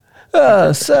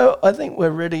So I think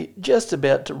we're ready, just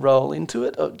about to roll into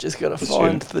it. I've just got to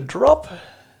find the drop.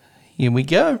 Here we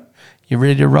go. You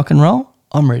ready to rock and roll?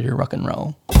 I'm ready to rock and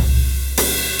roll.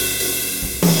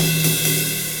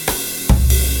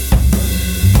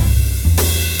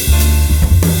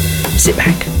 Sit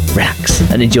back, relax,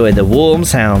 and enjoy the warm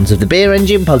sounds of the Beer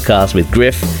Engine podcast with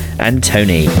Griff and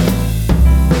Tony.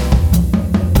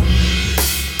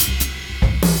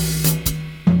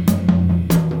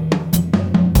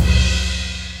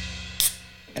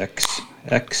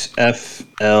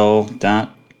 xfl.com.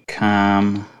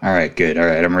 All right, good. All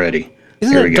right, I'm ready.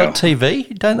 Isn't Here it we go.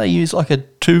 .tv? Don't they use like a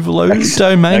Tuvalu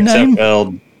domain name?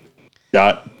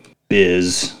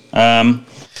 xfl.biz.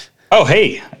 Oh,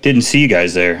 hey, didn't see you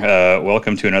guys there.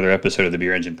 Welcome to another episode of the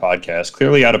Beer Engine podcast.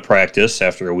 Clearly out of practice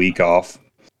after a week off.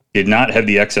 Did not have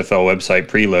the XFL website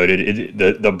preloaded.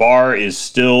 The bar is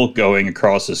still going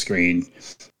across the screen.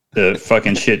 The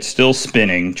fucking shit's still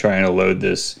spinning, trying to load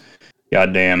this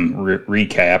goddamn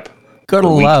recap. Gotta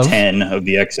for love. Week 10 of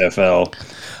the XFL.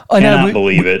 I know. Cannot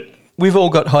believe it. We've all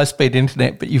got high-speed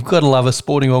internet, but you've got to love a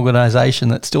sporting organisation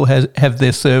that still have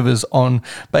their servers on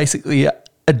basically a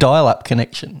dial-up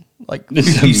connection, like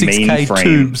 56K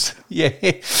tubes. Yeah,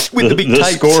 with the big The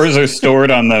tapes. scores are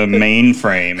stored on the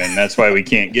mainframe, and that's why we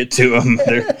can't get to them.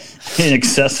 They're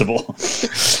inaccessible.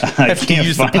 I Have to can't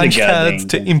use the find punch cards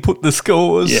to input the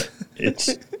scores. Yeah,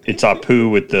 it's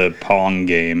Apu with the Pong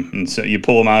game, and so you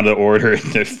pull them out of the order, and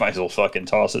they might as well fucking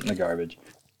toss it in the garbage.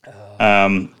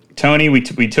 Tony, we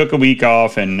took a week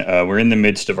off, and we're in the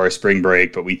midst of our spring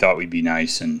break, but we thought we'd be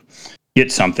nice and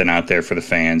get something out there for the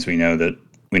fans. We know they've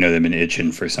been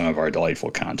itching for some of our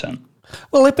delightful content.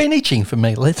 Well, they've been itching for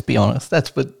me. Let's be honest.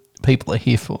 That's what people are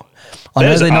here for.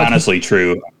 That is honestly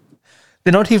true.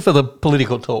 They're not here for the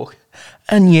political talk,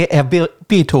 and yeah, our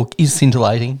beer talk is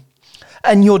scintillating.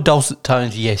 And your dulcet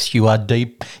tones, yes, you are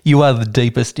deep. You are the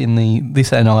deepest in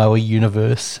this and Iowa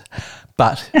universe.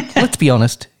 But let's be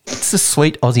honest, it's the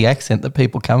sweet Aussie accent that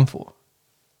people come for.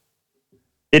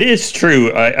 It is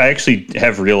true. I actually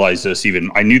have realized this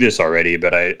I knew this already,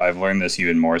 but I've learned this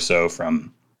even more so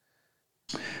from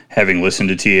having listened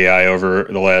to TAI over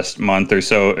the last month or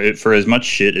so. For as much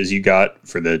shit as you got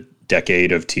for the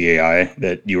decade of TAI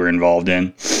that you were involved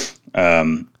in,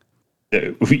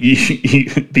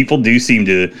 people do seem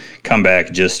to come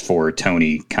back just for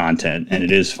Tony content. And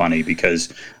it is funny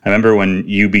because I remember when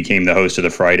you became the host of the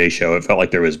Friday show, it felt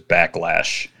like there was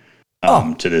backlash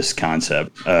to this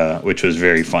concept, which was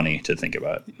very funny to think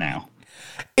about now.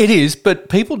 It is, but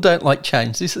people don't like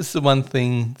change. This is the one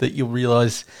thing that you'll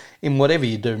realise in whatever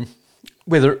you do,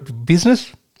 whether it's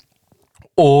business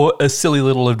or a silly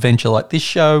little adventure like this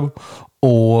show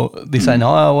or this ain't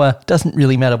Iowa, doesn't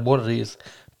really matter what it is.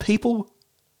 People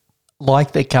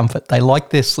like their comfort. They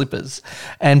like their slippers.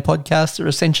 And podcasts are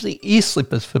essentially ear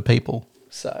slippers for people.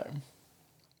 So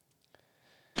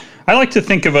I like to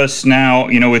think of us now,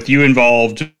 with you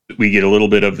involved, we get a little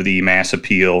bit of the mass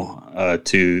appeal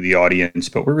to the audience,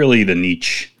 but we're really the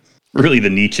niche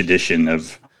edition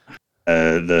of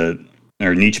the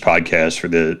niche podcast for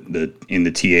in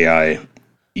the TAI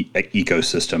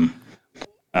ecosystem.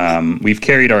 We've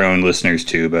carried our own listeners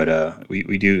too, but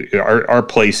we do our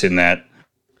place in that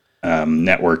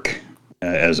network,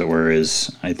 as it were,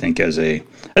 is I think as a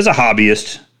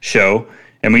hobbyist show.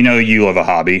 And we know you love a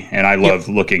hobby, and I love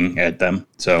looking at them.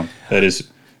 So that is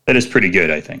pretty good,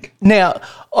 I think. Now,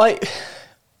 I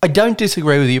don't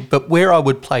disagree with you, but where I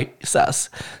would place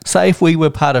us, say if we were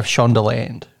part of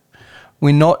Shondaland,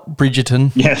 we're not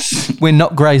Bridgerton. Yes. We're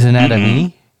not Grey's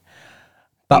Anatomy,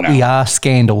 but we are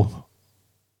Scandal.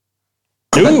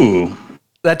 Ooh.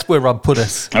 That's where I'd put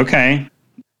us. Okay.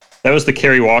 That was the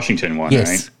Kerry Washington one, yes.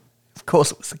 right? Of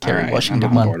course it was the Kerry Washington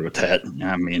I'm on one. board with that.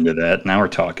 I'm into that. Now we're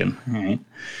talking. All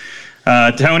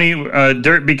right. Tony,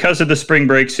 because of the spring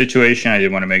break situation, I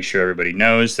did want to make sure everybody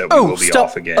knows that we will be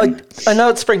off again. I know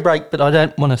it's spring break, but I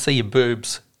don't want to see your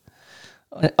boobs.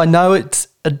 I know it's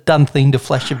a done thing to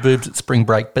flash your boobs at spring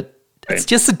break, but it's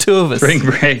just the two of us. Spring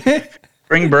break.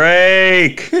 Spring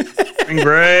break. Spring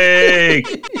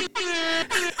break.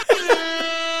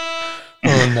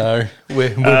 Oh, no.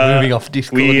 We're moving off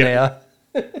Discord now.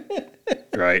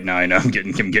 Right. No, I know. I'm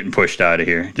getting pushed out of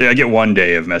here. I get one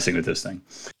day of messing with this thing.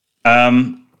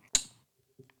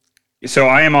 So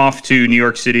I am off to New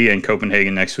York City and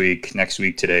Copenhagen next week. Next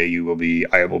week today,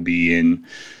 I will be in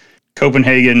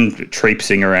Copenhagen,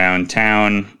 traipsing around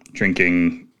town,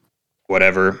 drinking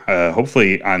whatever.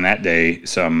 Hopefully on that day,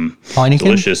 some Heineken?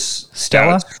 Delicious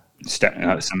Stella?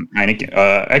 Some Heineken.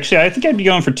 Actually, I think I'd be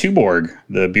going for Tuborg,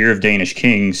 the beer of Danish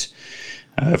kings.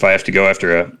 If I have to go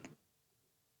after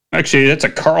Actually, that's a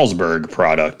Carlsberg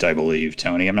product, I believe,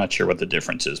 Tony. I'm not sure what the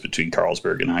difference is between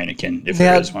Carlsberg and Heineken, if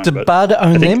there is one. Do but Bud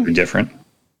own I think them? they're different.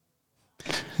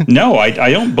 No,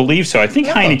 I don't believe so. I think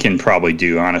Heineken probably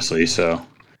do, honestly. So,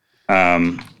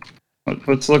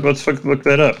 let's look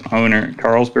that up. Owner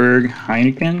Carlsberg,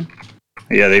 Heineken.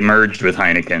 Yeah, they merged with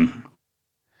Heineken.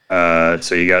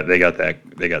 So they got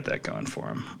that going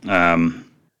for them.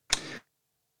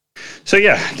 So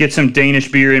yeah, get some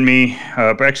Danish beer in me.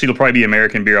 But actually, it'll probably be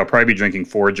American beer. I'll probably be drinking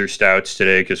Forager stouts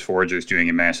today because Forager's doing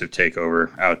a massive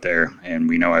takeover out there, and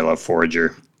we know I love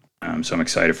Forager, so I'm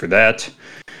excited for that.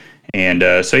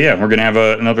 And so yeah, we're gonna have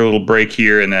another little break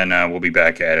here, and then we'll be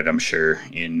back at it, I'm sure,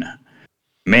 in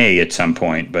May at some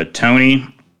point. But Tony,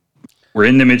 we're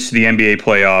in the midst of the NBA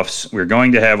playoffs. We're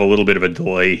going to have a little bit of a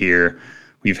delay here.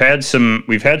 We've had some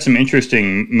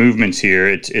interesting movements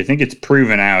here. I think it's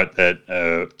proven out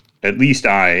that at least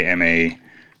I am a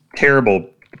terrible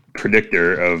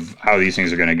predictor of how these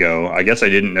things are going to go. I guess I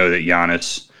didn't know that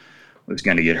Giannis was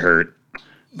going to get hurt,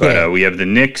 but we have the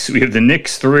Knicks. We have the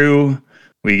Knicks through.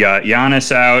 We got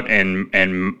Giannis out, and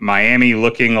Miami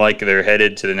looking like they're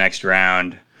headed to the next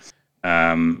round.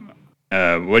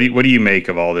 What do you make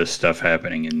of all this stuff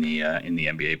happening in the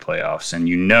NBA playoffs? And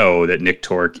you know that Nick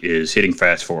Tork is hitting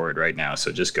fast forward right now,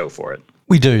 so just go for it.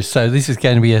 We do. So this is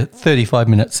going to be a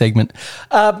 35-minute segment.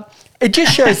 It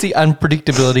just shows the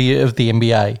unpredictability of the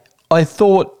NBA. I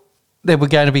thought there were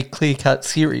going to be clear-cut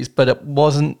series, but it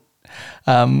wasn't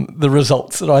the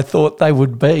results that I thought they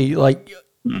would be.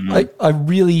 I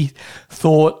really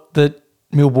thought that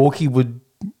Milwaukee would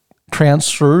trounce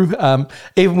through.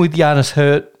 Even with Giannis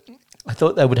hurt, I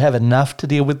thought they would have enough to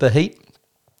deal with the Heat.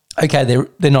 Okay,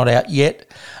 they're not out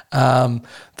yet.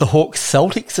 The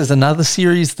Hawks-Celtics is another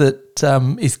series that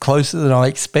is closer than I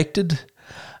expected.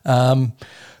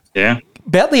 Yeah.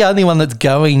 About the only one that's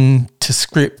going to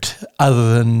script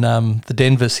other than the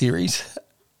Denver series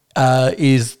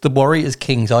is the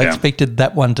Warriors-Kings. I expected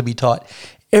that one to be tight.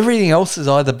 Everything else has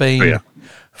either been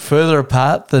further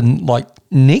apart than like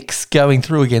Knicks going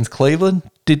through against Cleveland.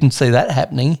 Didn't see that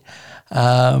happening.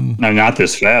 No, not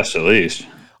this fast, at least.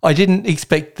 I didn't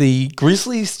expect the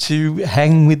Grizzlies to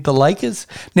hang with the Lakers.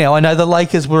 Now, I know the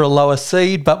Lakers were a lower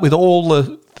seed, but with all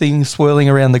the things swirling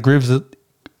around the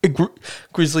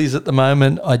Grizzlies at the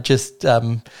moment, I just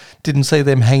didn't see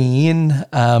them hanging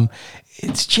in.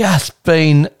 It's just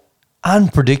been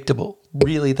unpredictable.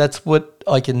 Really, that's what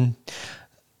it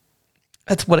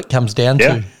comes down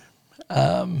to.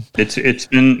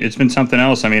 It's been something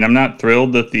else. I mean, I'm not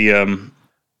thrilled that the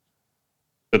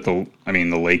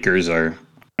Lakers are.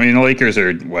 I mean, the Lakers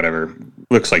are whatever.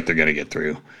 Looks like they're going to get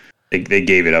through. They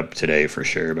gave it up today for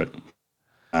sure, but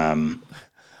I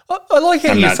like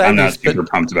how you say I'm not this, super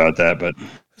pumped about that. But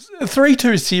a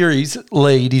 3-2 series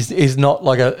lead is not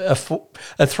like a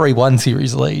 3-1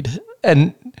 series lead.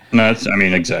 And no,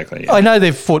 exactly. Yeah. I know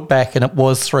they've fought back and it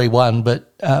was 3-1,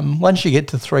 but once you get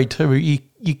to 3-2,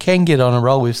 you can get on a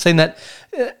roll. We've seen that.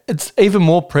 It's even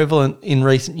more prevalent in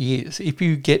recent years. If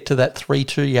you get to that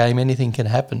 3-2 game, anything can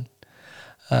happen.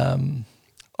 I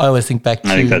always think back to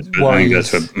Warriors.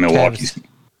 I think that's what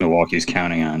Milwaukee's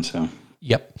counting on. So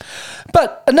yep.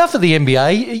 But enough of the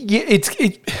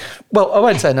NBA. Well, I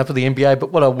won't say enough of the NBA,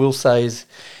 but what I will say is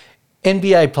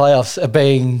NBA playoffs are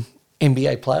being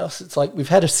NBA playoffs. It's like we've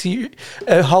had a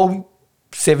whole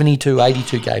 72,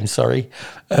 82 games,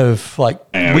 of like...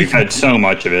 Yeah, we've had so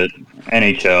much of it.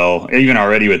 NHL, even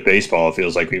already with baseball, it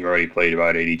feels like we've already played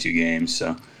about 82 games.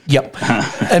 So yep.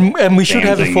 And we should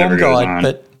have a form guide,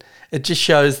 but it just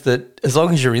shows that as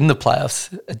long as you're in the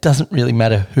playoffs, it doesn't really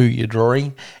matter who you're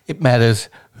drawing. It matters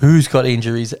who's got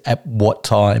injuries at what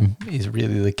time is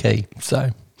really the key.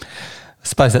 So I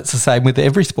suppose that's the same with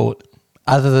every sport,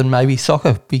 other than maybe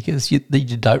soccer, because you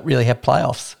don't really have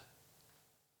playoffs.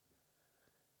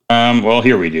 Well,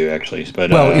 here we do actually, but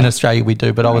in Australia we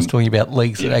do. But I was talking about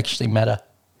leagues that actually matter.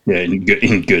 Yeah,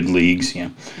 in good leagues. Yeah.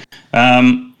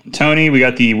 Tony, we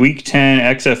got the Week 10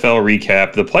 XFL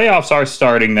recap. The playoffs are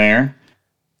starting there.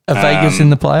 Are Vegas in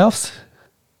the playoffs?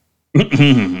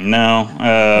 No,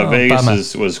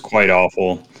 Vegas was quite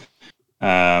awful.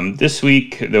 This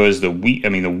week there was the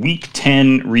Week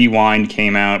 10 rewind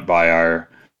came out by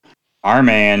our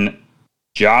man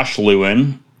Josh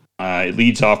Lewin. It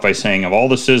leads off by saying, of all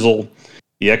the sizzle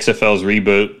the XFL's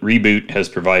reboot has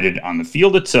provided on the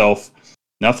field itself,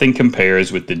 nothing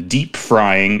compares with the deep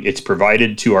frying it's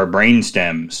provided to our brain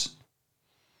stems.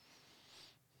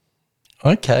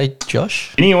 Okay,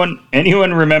 Josh.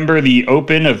 Anyone remember the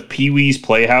open of Pee-wee's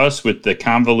Playhouse with the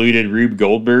convoluted Rube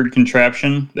Goldberg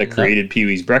contraption that created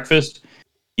Pee-wee's breakfast?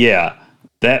 Yeah,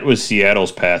 that was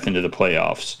Seattle's path into the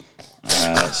playoffs.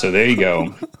 So there you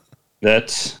go.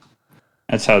 That's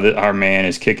how our man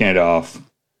is kicking it off.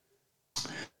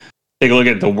 Take a look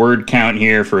at the word count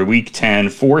here for week 10,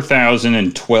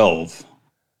 4,012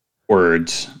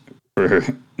 words for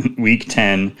week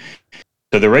 10.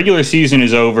 So the regular season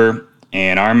is over,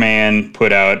 and our man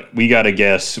put out, we got to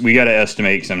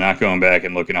estimate, because I'm not going back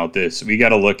and looking out this. We got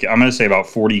to look, I'm going to say about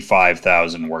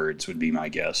 45,000 words would be my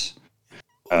guess.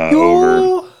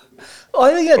 Over.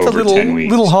 I think that's a 10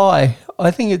 weeks. little high.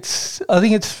 I'd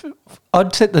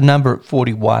set the number at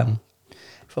 41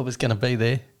 if I was going to be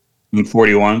there.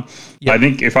 41? Yep. I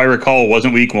think, if I recall,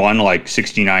 wasn't week 1 like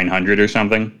 6,900 or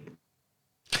something?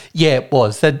 Yeah, it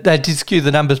was. That did skew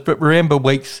the numbers, but remember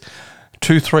weeks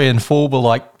 2, 3, and 4 were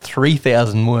like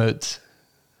 3,000 words.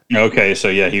 Okay, so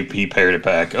yeah, he pared it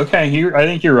back. Okay, I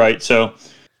think you're right. So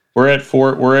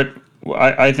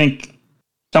I think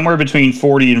somewhere between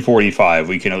 40 and 45.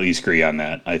 We can at least agree on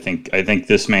that. I think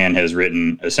this man has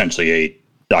written essentially a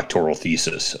doctoral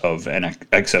thesis of an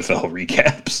XFL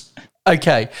recaps.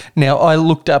 Okay, now I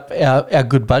looked up our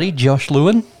good buddy Josh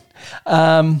Lewin.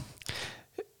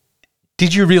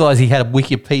 Did you realise he had a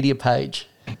Wikipedia page?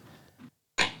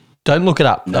 Don't look it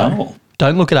up. No. Though.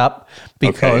 Don't look it up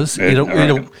because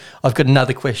okay. I've got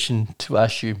another question to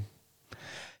ask you.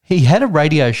 He had a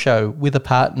radio show with a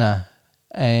partner,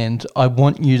 and I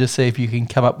want you to see if you can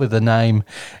come up with a name.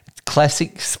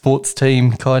 Classic sports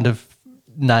team kind of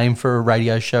name for a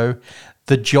radio show.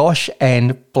 The Josh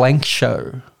and Blank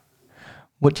Show.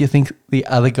 What do you think the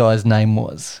other guy's name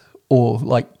was? Or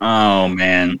like... Oh,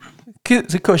 man.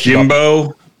 Of course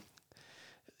Jimbo.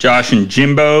 Josh and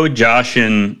Jimbo. Josh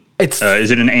and...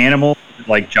 is it an animal?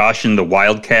 Like Josh and the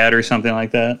Wildcat or something like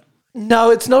that?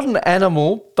 No, it's not an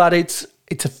animal, but it's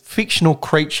a fictional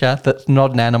creature that's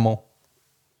not an animal.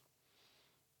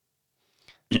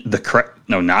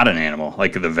 No, not an animal.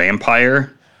 Like the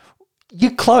vampire?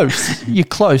 You're close. You're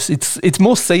close. It's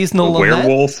more seasonal the than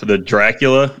werewolf, that. the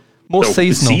Dracula. More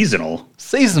seasonal.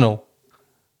 Seasonal.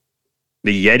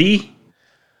 The Yeti?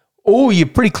 Oh, you're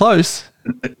pretty close.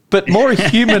 But more a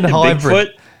human hybrid.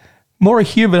 Bigfoot? More a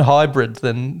human hybrid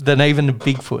than even a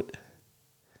Bigfoot.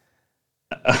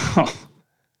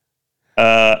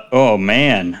 Oh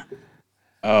man.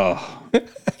 Oh.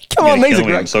 Come on, these are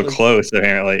great. I'm so close,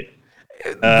 apparently.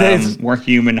 More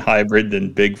human hybrid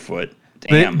than Bigfoot.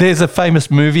 Damn. There's a famous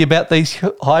movie about these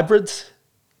hybrids.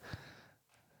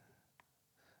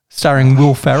 Starring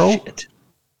Will Ferrell. Shit.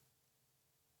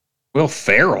 Will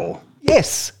Ferrell?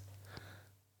 Yes.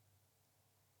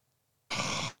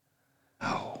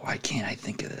 Oh, why can't I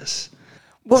think of this?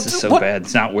 This is so bad.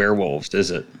 It's not werewolves,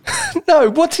 is it? No,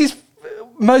 what's his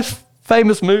most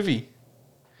famous movie?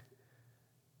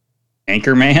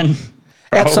 Anchorman?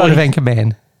 Outside of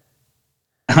Anchorman.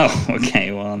 Oh,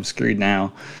 okay. Well, I'm screwed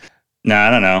now. No, I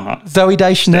don't know. Zoe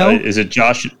Deschanel? Is it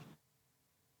Josh?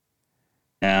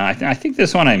 No, I think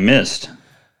this one I missed.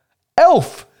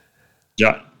 Elf.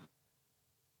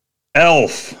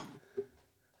 Elf.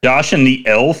 Josh and the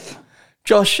Elf?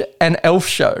 Josh and Elf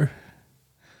Show.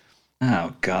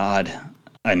 Oh, God.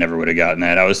 I never would have gotten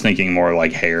that. I was thinking more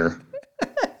like hair.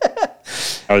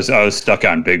 I was stuck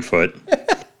on Bigfoot.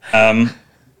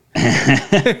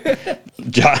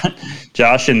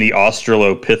 Josh and the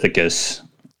Australopithecus.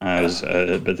 I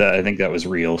think that was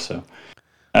real. So,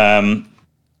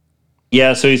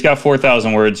 yeah. So he's got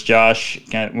 4,000 words. Josh,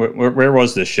 where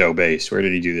was this show based? Where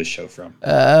did he do this show from?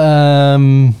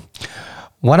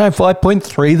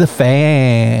 105.3 The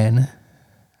Fan.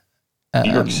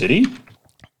 New York City.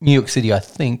 New York City, I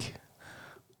think.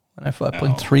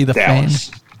 105.3 The Dallas.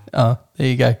 Fan. Oh, there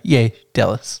you go. Yeah,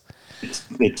 Dallas.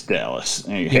 It's Dallas.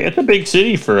 Okay. It's a big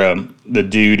city for the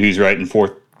dude who's writing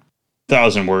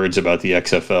 4,000 words about the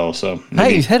XFL. So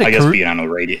hey, he's had a career. Being on the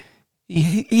radio.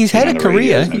 He's had a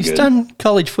career. He's done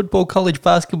college football, college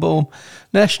basketball,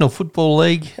 National Football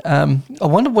League. I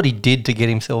wonder what he did to get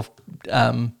himself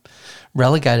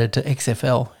relegated to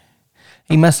XFL.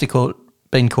 He must have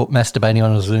been caught masturbating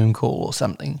on a Zoom call or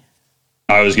something.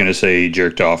 I was going to say he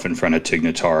jerked off in front of Tig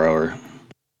Notaro or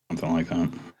something like that.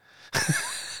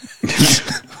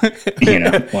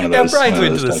 One of those. Our brains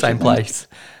went to the same place.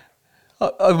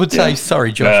 I would say,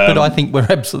 sorry, Josh, but I think we're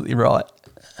absolutely right.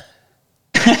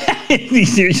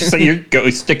 So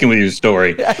you're sticking with your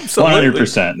story. Absolutely.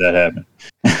 100% that happened.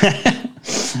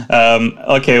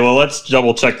 Okay, well, let's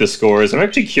double check the scores. I'm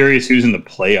actually curious who's in the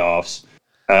playoffs.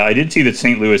 I did see that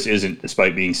St. Louis isn't,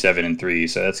 despite being 7-3,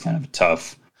 so that's kind of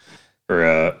tough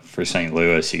for St.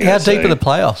 Louis. How deep are the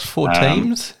playoffs? 4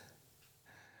 teams?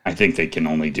 I think they can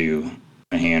only do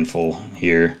a handful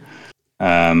here.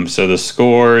 So the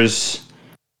scores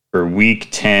for Week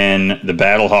 10, the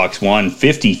Battlehawks won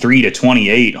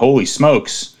 53-28. Holy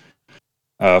smokes!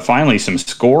 Finally, some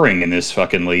scoring in this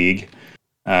fucking league.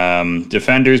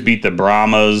 Defenders beat the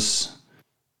Brahmas.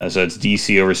 So it's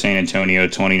DC over San Antonio,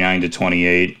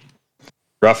 29-28.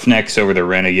 Roughnecks over the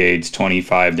Renegades,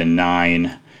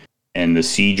 25-9. And the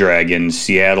Sea Dragons,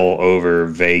 Seattle over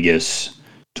Vegas,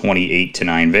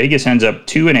 28-9. Vegas ends up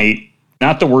 2-8.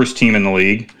 Not the worst team in the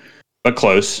league, but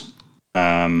close.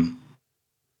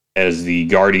 As the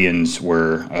Guardians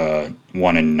were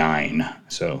 1-9,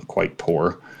 so quite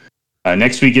poor.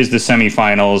 Next week is the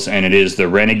semifinals, and it is the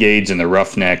Renegades and the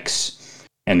Roughnecks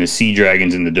and the Sea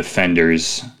Dragons and the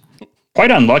Defenders.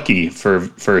 Quite unlucky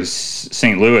for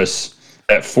St. Louis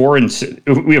at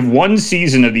we have one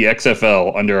season of the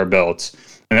XFL under our belts,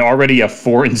 and already a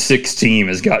 4-6 team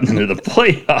has gotten into the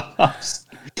playoffs,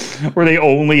 where they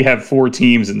only have 4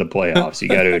 teams in the playoffs. You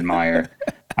got to admire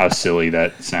how silly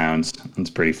that sounds. It's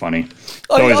pretty funny.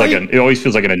 It always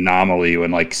feels like an anomaly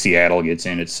when like Seattle gets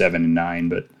in at 7-9,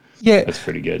 but yeah, that's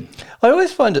pretty good. I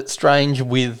always find it strange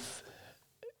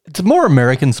it's more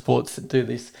American sports that do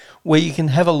this, where you can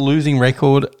have a losing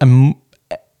record and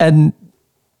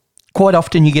quite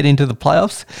often you get into the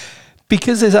playoffs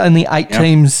because there's only 8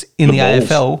 teams in the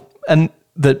AFL and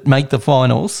that make the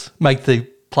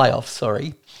playoffs.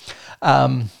 Sorry.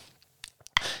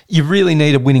 You really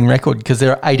need a winning record because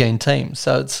there are 18 teams.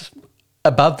 So it's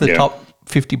above the top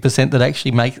 50% that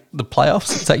actually make the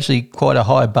playoffs. It's actually quite a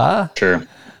high bar. Sure.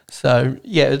 So,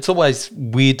 yeah, it's always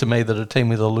weird to me that a team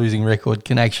with a losing record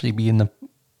can actually be in the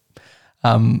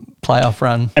playoff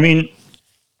run. I mean,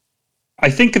 I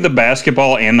think the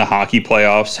basketball and the hockey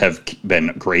playoffs have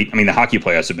been great. I mean, the hockey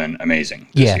playoffs have been amazing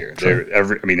this year. There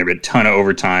have been a ton of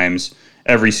overtimes.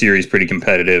 Every series pretty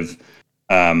competitive.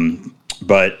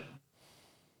 But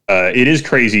it is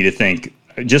crazy to think,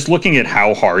 just looking at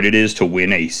how hard it is to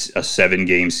win a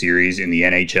 7-game series in the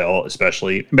NHL,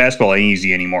 especially. Basketball ain't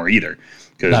easy anymore either,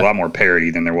 because there's a lot more parity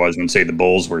than there was when, say, the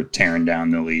Bulls were tearing down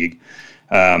the league.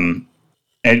 And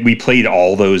we played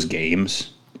all those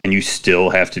games, and you still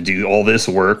have to do all this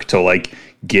work to, like,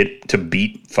 get to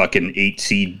beat fucking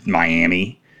 8-seed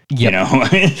Miami. Yep. You know,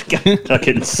 it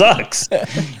fucking sucks,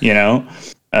 you know?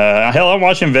 Hell, I'm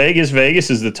watching Vegas. Vegas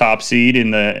is the top seed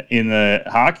in the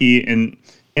hockey, and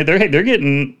they're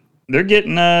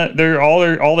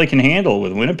all they can handle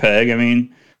with Winnipeg. I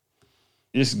mean,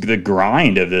 just the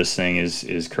grind of this thing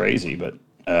is crazy. But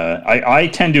I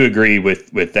tend to agree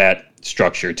with that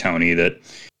structure, Tony. That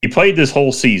you played this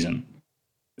whole season.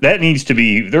 There has to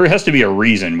be a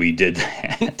reason we did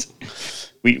that.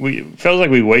 we felt like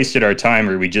we wasted our time,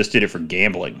 or we just did it for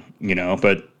gambling, you know.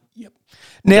 But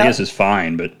now, I guess it's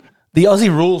fine, but the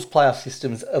Aussie rules playoff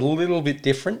system's a little bit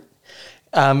different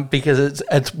because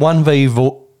it's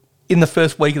 1v4 in the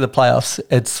first week of the playoffs.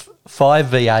 It's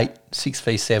 5v8,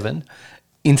 6v7,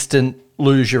 instant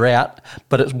lose you're out,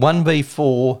 but it's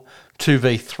 1v4,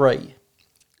 2v3,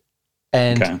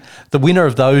 and the winner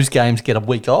of those games get a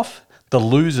week off. The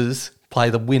losers play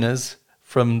the winners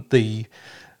from the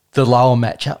lower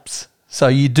matchups, so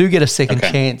you do get a second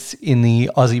chance in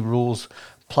the Aussie rules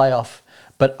playoff,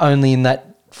 but only in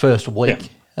that first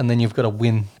week, and then you've got to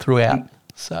win throughout.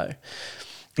 So I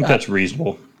think that's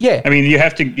reasonable. Yeah, I mean, you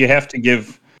have to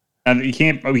give. We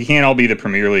can't all be the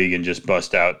Premier League and just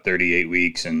bust out 38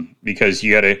 weeks, and because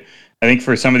you got to. I think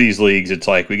for some of these leagues, it's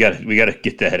like we got to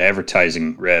get that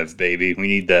advertising rev, baby. We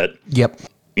need that. Yep.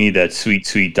 We need that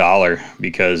sweet dollar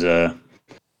because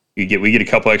we get a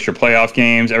couple extra playoff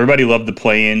games. Everybody loved the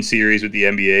play-in series with the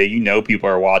NBA. You know, people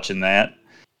are watching that.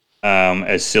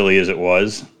 As silly as it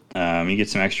was, you get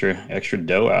some extra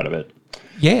dough out of it.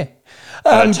 Yeah.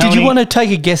 Tony, did you want to take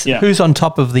a guess at who's on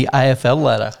top of the AFL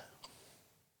ladder?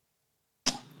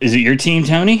 Is it your team,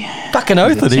 Tony? Fucking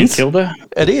oath it is. Kilda?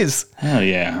 It is. Oh,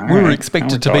 yeah. We were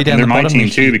expected to be down the bottom. They're my team,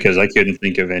 too, because I couldn't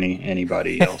think of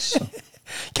anybody else. So.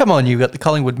 Come on, you've got the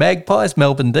Collingwood Magpies,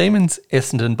 Melbourne Demons,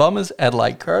 Essendon Bombers,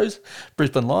 Adelaide Crows,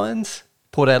 Brisbane Lions,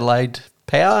 Port Adelaide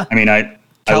Power. I mean, I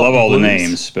love all the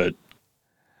names, but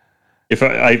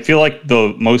I feel like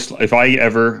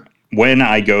when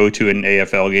I go to an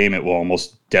AFL game, it will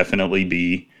almost definitely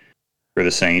be for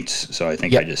the Saints. So I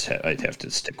think I'd have to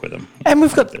stick with them. And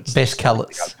we've got the best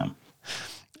colours.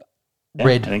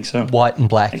 Red, I think so. White and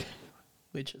black,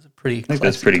 which is a pretty I think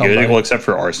that's pretty good. Well, except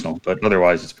for Arsenal, but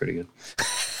otherwise it's pretty good.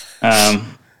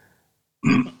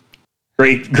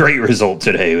 Great result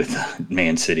today with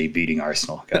Man City beating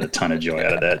Arsenal. Got a ton of joy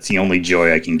out of that. It's the only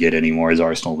joy I can get anymore is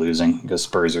Arsenal losing because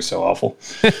Spurs are so awful.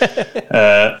 Tony,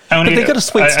 but they got a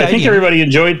sweet stadium. I think everybody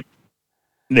enjoyed.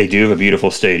 They do have a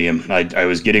beautiful stadium. I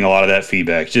was getting a lot of that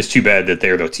feedback. Just too bad that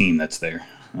they're the team that's there.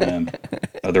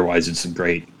 Otherwise, it's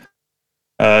great.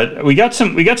 We got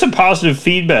some positive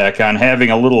feedback on having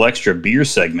a little extra beer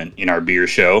segment in our beer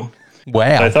show.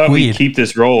 Wow, so I thought weird. we'd keep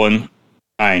this rolling.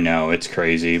 I know, it's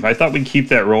crazy. I thought we'd keep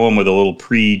that rolling with a little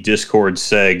pre-Discord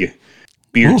seg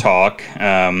beer talk.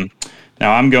 Now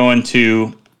I'm going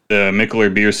to the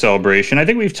Mikkeller Beer Celebration. I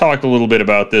think we've talked a little bit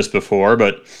about this before,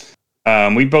 but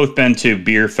we've both been to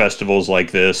beer festivals like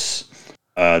this.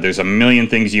 There's a million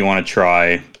things you want to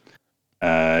try.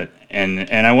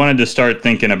 And I wanted to start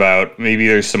thinking about maybe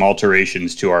there's some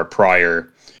alterations to our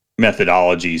prior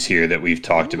methodologies here that we've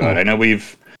talked about. I know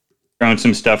we've thrown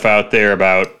some stuff out there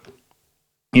about,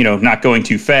 not going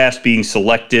too fast, being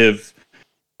selective,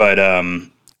 but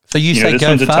so you say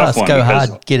go fast, go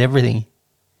hard, get everything.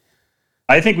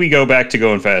 I think we go back to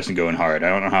going fast and going hard. I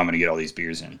don't know how I'm going to get all these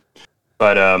beers in,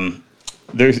 but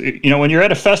there's when you're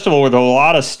at a festival with a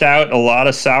lot of stout, a lot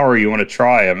of sour you want to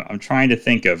try. I'm trying to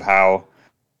think of how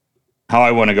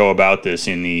I want to go about this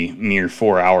in the mere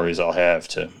 4 hours I'll have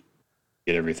to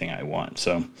get everything I want.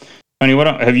 So, Tony, what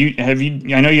have you?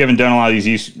 I know you haven't done a lot of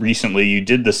these recently. You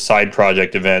did the side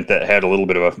project event that had a little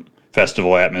bit of a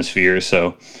festival atmosphere.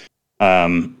 So,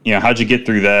 how'd you get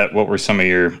through that? What were some of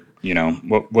your,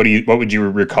 what would you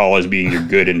recall as being your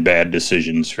good and bad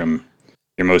decisions from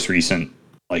your most recent,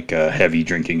 heavy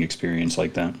drinking experience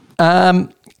like that?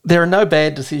 There are no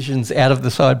bad decisions out of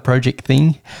the side project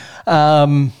thing,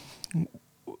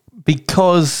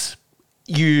 because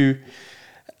you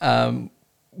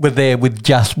were there with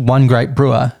just one great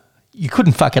brewer. You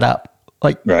couldn't fuck it up.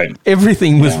 Right.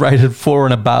 Everything was rated 4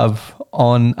 and above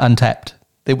on Untapped.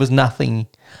 There was nothing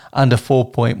under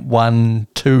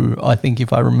 4.12, I think,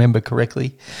 if I remember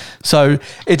correctly. So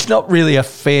it's not really a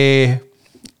fair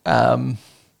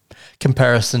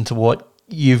comparison to what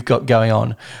you've got going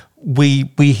on. We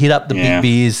hit up the big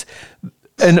beers,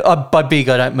 and by big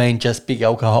I don't mean just big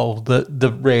alcohol,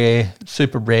 the rare,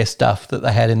 super rare stuff that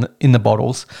they had in the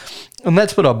bottles. And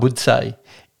that's what I would say.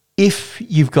 If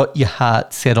you've got your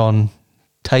heart set on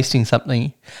tasting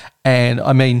something, and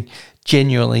I mean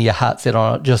genuinely your heart set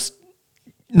on it, just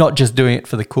not just doing it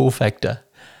for the cool factor,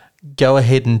 go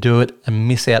ahead and do it and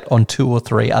miss out on 2 or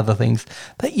 3 other things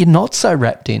that you're not so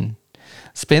wrapped in.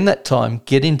 Spend that time,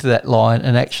 get into that line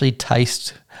and actually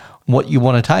taste what you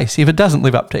want to taste. If it doesn't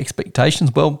live up to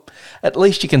expectations, well, at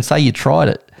least you can say you tried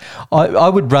it. I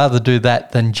would rather do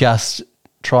that than just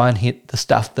try and hit the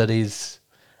stuff that is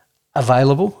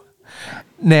available.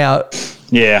 Now,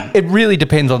 it really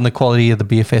depends on the quality of the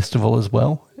beer festival as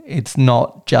well. It's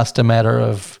not just a matter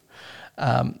of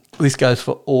this goes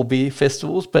for all beer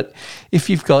festivals, but if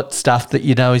you've got stuff that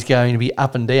you know is going to be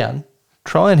up and down,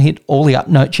 try and hit all the up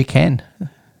notes you can.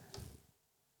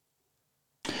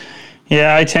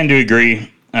 Yeah, I tend to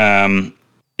agree.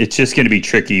 It's just going to be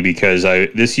tricky because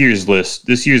this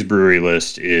year's brewery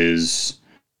list is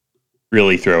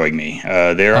really throwing me.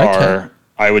 There are,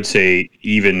 I would say,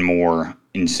 even more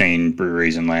insane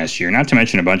breweries than last year. Not to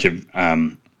mention a bunch of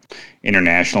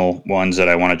international ones that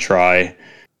I want to try.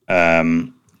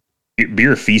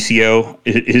 Beerficio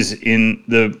is in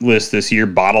the list this year.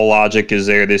 Bottle Logic is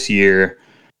there this year.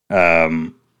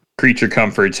 Creature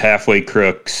Comforts, Halfway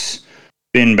Crooks,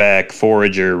 Binback,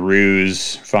 Forager,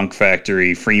 Ruse, Funk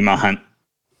Factory, Fremont,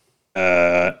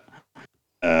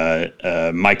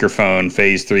 Microphone,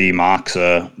 Phase 3,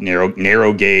 Moxa,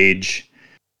 Narrow Gauge.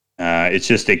 It's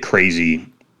just a crazy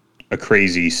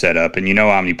setup. And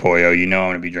Omnipoyo, I'm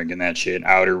going to be drinking that shit.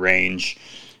 Outer Range.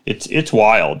 It's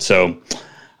wild. So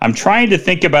I'm trying to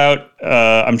think about,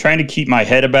 I'm trying to keep my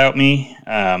head about me.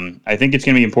 I think it's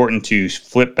going to be important to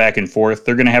flip back and forth.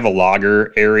 They're going to have a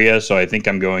lager area, so I think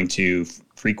I'm going to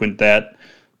frequent that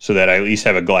so that I at least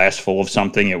have a glass full of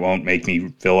something. It won't make me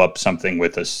fill up something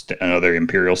with another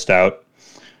Imperial Stout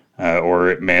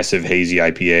or massive hazy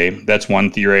IPA. That's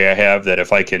one theory I have, that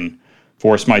if I can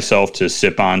force myself to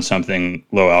sip on something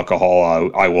low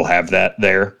alcohol, I will have that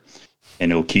there,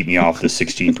 and it'll keep me off the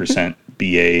 16%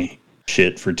 BA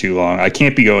shit for too long. You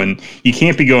can't be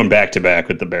going back to back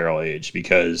with the barrel age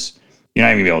because you're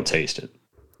not even gonna be able to taste it.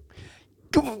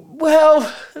 Well,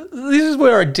 this is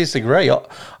where I disagree.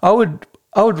 I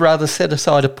would rather set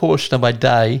aside a portion of my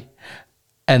day,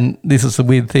 and this is the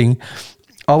weird thing,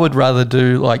 I would rather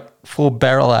do 4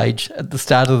 barrel age at the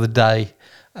start of the day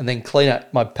and then clean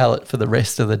up my palate for the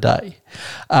rest of the day.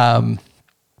 I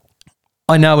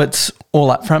know it's all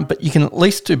up front, but you can at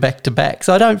least do back to back.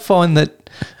 So I don't find that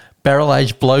barrel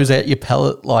age blows out your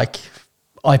palate like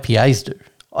IPAs do.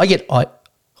 I get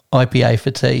IPA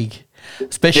fatigue,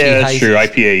 especially. Yeah, that's hazies. true.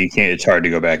 IPA, you can't. It's hard to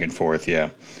go back and forth. Yeah,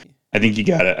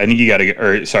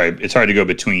 it's hard to go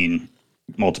between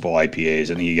multiple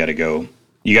IPAs. I think you got to go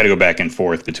back and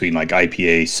forth between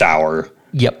IPA sour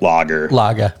Yep. lager,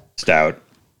 stout.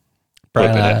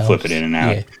 Brown Flip it in and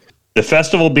out. Yeah. The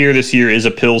festival beer this year is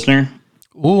a Pilsner.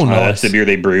 Oh, nice. That's the beer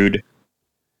they brewed.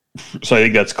 So I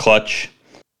think that's clutch.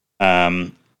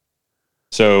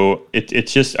 So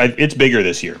it's bigger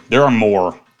this year. There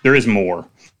is more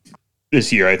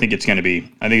this year. I think it's going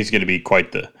to be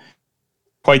quite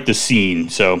the scene.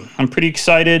 So I'm pretty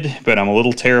excited, but I'm a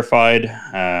little terrified.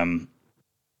 The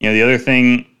other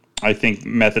thing I think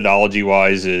methodology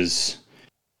wise is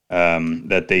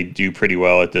that they do pretty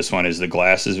well at this one is the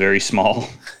glass is very small.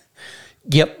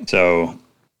 Yep. So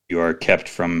you are kept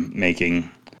from making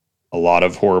a lot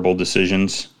of horrible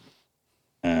decisions.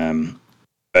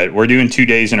 But we're doing 2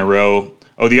 days in a row.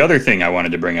 Oh, the other thing I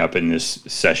wanted to bring up in this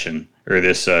session or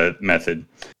this method.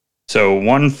 So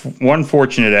one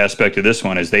fortunate aspect of this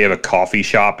one is they have a coffee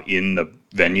shop in the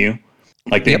venue.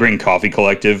 Like they bring Coffee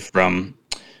Collective from.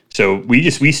 So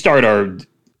we start our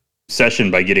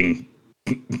session by getting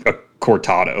a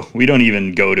cortado. We don't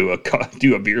even go to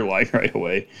do a beer line right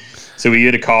away. So we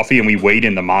get a coffee and we wait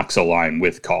in the Moxa line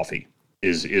with coffee.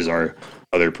 Is our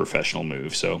other professional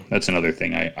move. So that's another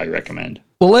thing I recommend.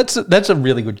 Well, that's a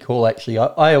really good call, actually.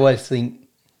 I always think,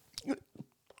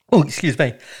 excuse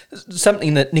me,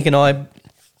 something that Nick and I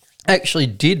actually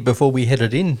did before we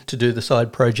headed in to do the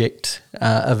side project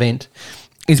event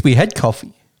is we had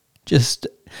coffee. Just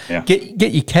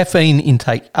get your caffeine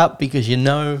intake up because you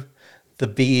know the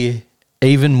beer,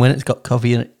 even when it's got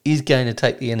coffee in it, is going to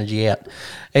take the energy out.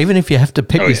 Even if you have to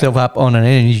pep yourself up on an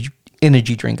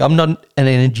energy drink. I'm not an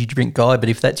energy drink guy, but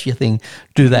if that's your thing,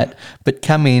 do that. But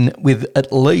come in with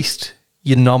at least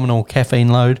your nominal caffeine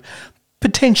load,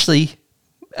 potentially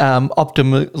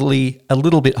optimally a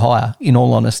little bit higher, in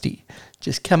all honesty.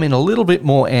 Just come in a little bit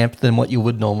more amped than what you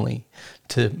would normally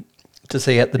to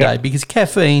see out the day, because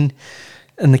caffeine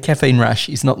and the caffeine rush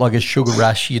is not like a sugar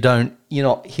rush. You're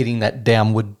not hitting that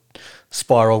downward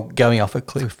spiral going off a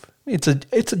cliff. It's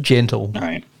a gentle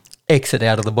exit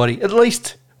out of the body. At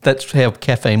least that's how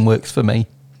caffeine works for me.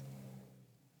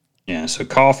 Yeah, so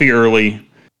coffee early.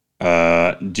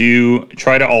 Try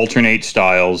to alternate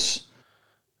styles.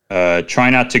 Try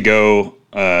not to go.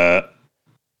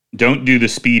 Don't do the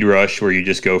speed rush where you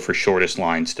just go for shortest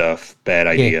line stuff. Bad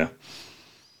idea.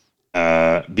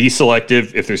 Be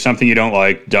selective. If there's something you don't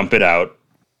like, dump it out.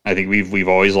 I think we've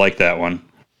always liked that one.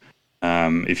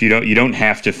 If you don't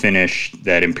have to finish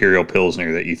that Imperial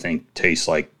Pilsner that you think tastes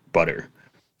like butter.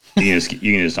 You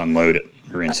can just unload it,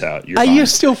 rinse out. Are you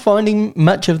still finding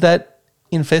much of that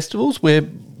in festivals where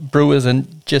brewers are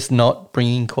just not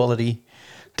bringing quality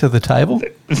to the table?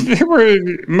 There were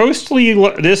mostly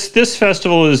this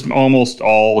festival is almost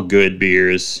all good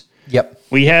beers. Yep.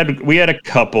 We had a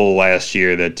couple last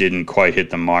year that didn't quite hit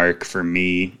the mark for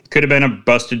me. Could have been a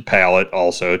busted palate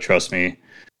also, trust me.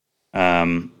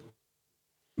 But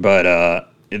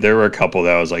there were a couple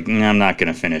that I was like, I'm not going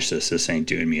to finish this. This ain't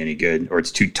doing me any good. Or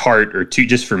it's too tart or too,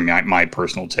 just for my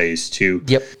personal taste, too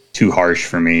harsh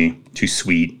for me, too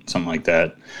sweet, something like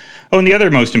that. Oh, and the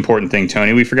other most important thing,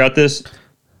 Tony, we forgot this.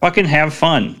 Fucking have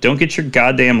fun. Don't get your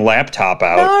goddamn laptop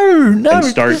out. No, and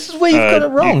start, this is where you've got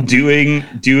it wrong.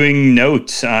 Doing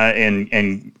notes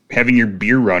and having your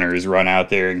beer runners run out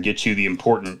there and get you the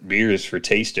important beers for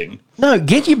tasting. No,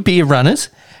 get your beer runners.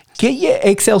 Get your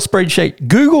Excel spreadsheet.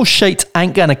 Google Sheets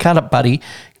ain't going to cut it, buddy,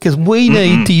 because we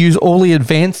need to use all the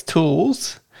advanced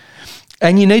tools,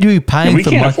 and you need to be paying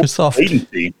for Microsoft.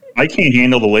 Latency. I can't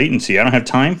handle the latency. I don't have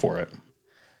time for it.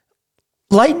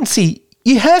 Latency,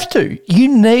 you have to.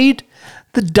 You need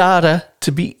the data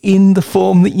to be in the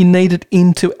form that you need it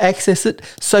in to access it,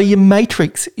 so your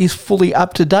matrix is fully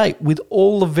up to date with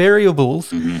all the variables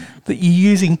that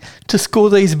you're using to score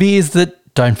these beers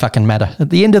that don't fucking matter. At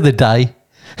the end of the day,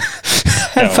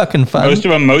 have fucking fun.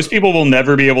 Most people will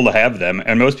never be able to have them,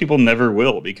 and most people never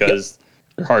will because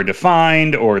they're hard to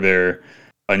find, or they're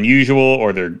unusual,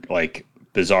 or they're like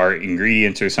bizarre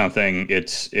ingredients or something.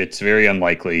 It's very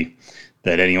unlikely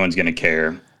that anyone's going to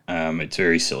care. It's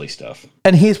very silly stuff.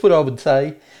 And here's what I would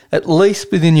say: at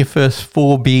least within your first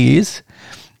 4 beers,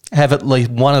 have at least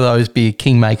one of those be a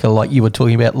Kingmaker, like you were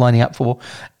talking about lining up for,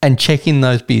 and check in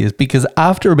those beers, because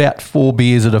after about 4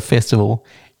 beers at a festival,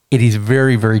 it is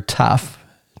very, very tough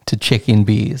to check in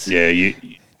beers. Yeah.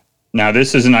 Now,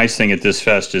 this is a nice thing at this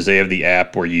fest is they have the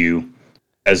app where you,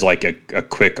 as like a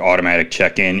quick automatic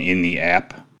check-in the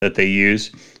app that they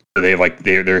use. So they have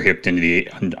they're hipped into the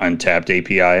Untapped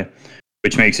API,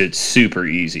 which makes it super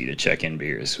easy to check in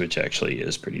beers, which actually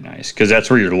is pretty nice because that's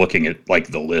where you're looking at like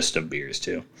the list of beers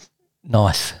too.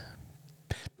 Nice.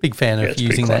 Big fan of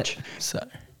using that. So,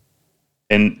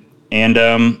 and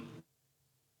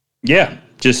yeah.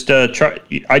 just try.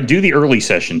 I do the early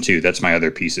session too. That's my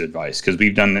other piece of advice, because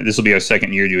we've done this will be our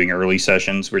second year doing early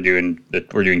sessions. We're doing 2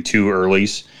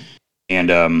 earlies,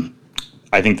 and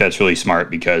I think that's really smart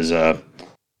because a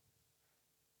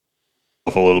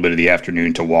little bit of the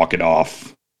afternoon to walk it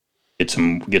off, get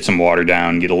some water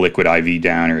down, get a liquid IV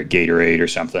down or a Gatorade or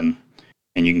something,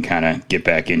 and you can kind of get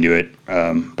back into it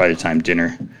by the time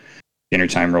dinner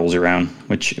time rolls around,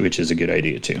 which is a good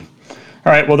idea too.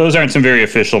 All right, well, those aren't some very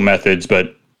official methods,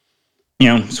 but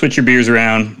switch your beers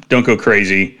around, don't go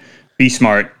crazy, be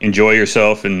smart, enjoy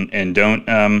yourself, and don't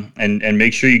and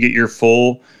make sure you get your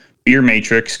full beer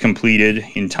matrix completed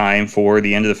in time for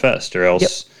the end of the fest, or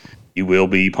else you will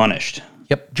be punished.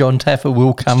 Yep, John Taffer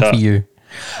will come for you.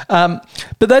 But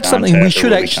that's John something Taffer we should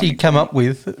will be actually coming come up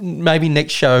with, maybe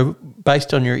next show,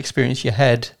 based on your experience you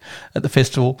had at the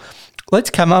festival. Let's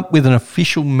come up with an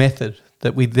official method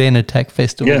that we then attack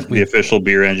festivals with. The official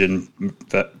Beer Engine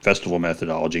festival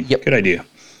methodology. Yep. Good idea.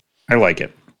 I like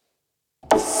it.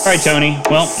 All right, Tony.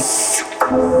 Well,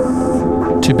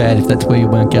 too bad if that's where you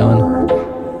weren't going.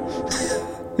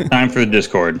 time for the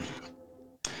Discord.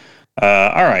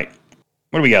 All right.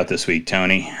 What do we got this week,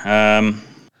 Tony?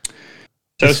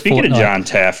 So speaking of John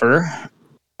Taffer,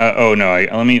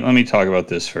 let me talk about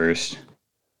this first.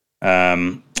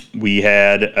 We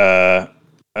had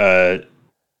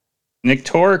Nick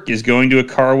Tork is going to a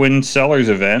Carwin Cellars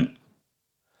event.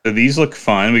 So these look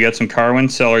fun. We got some Carwin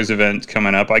Cellars events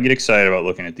coming up. I get excited about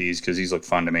looking at these because these look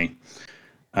fun to me.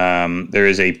 There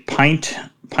is a pint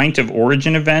of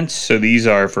origin events. So these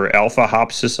are for Alpha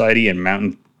Hop Society and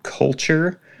Mountain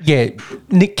Culture. Yeah,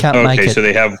 Nick can't make it. Okay, so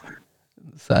they have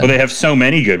they have so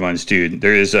many good ones, dude.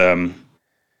 There is a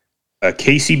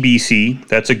KCBC.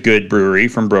 That's a good brewery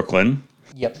from Brooklyn.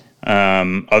 Yep.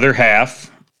 Other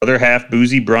half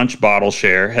boozy brunch bottle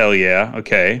share. Hell yeah.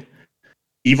 Okay.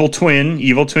 Evil Twin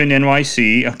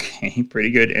NYC. Okay,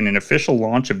 pretty good. And an official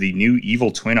launch of the new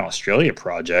Evil Twin Australia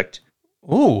project.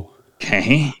 Ooh.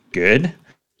 Okay, good.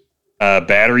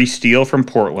 Battery Steel from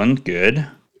Portland. Good.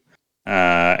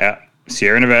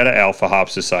 Sierra Nevada Alpha Hop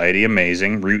Society.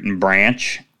 Amazing. Root and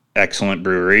Branch. Excellent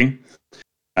brewery.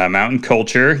 Mountain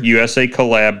Culture, USA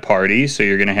collab party. So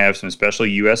you're going to have some special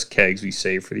US kegs we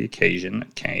saved for the occasion.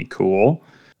 Okay, cool.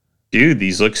 Dude,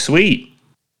 these look sweet.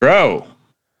 Bro,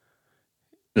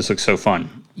 this looks so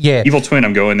fun. Yeah. Evil Twin,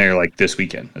 I'm going there like this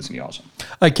weekend. That's going to be awesome.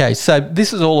 Okay, so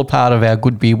this is all a part of our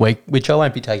Good Beer Week, which I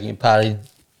won't be taking a part in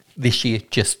this year,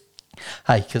 just,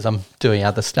 hey, because I'm doing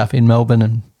other stuff in Melbourne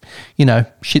and,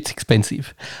 shit's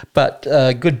expensive. But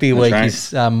Good Beer Week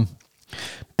is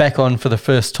back on for the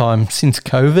first time since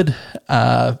COVID.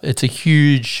 It's a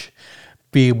huge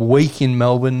beer week in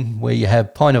Melbourne where you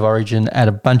have Pint of Origin at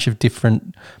a bunch of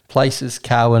different places.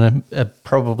 Carwin are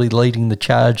probably leading the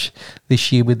charge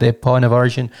this year with their Pint of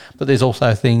Origin, but there's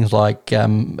also things like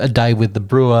a day with the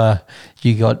brewer.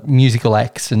 You got musical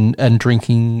acts and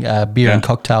drinking beer and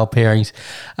cocktail pairings.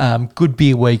 Good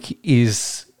Beer Week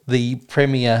is the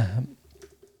premier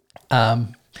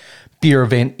beer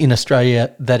event in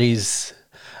Australia that is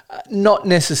not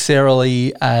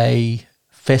necessarily a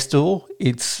festival.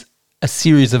 It's a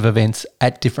series of events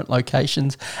at different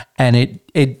locations, and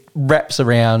it wraps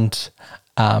around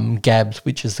GABS,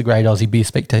 which is the Great Aussie Beer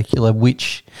Spectacular,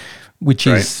 which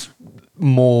is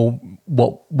more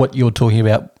what you're talking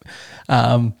about.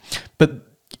 But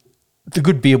the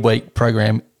Good Beer Week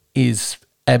program is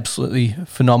absolutely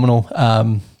phenomenal.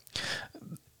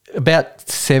 About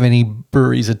 70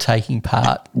 breweries are taking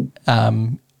part,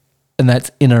 and that's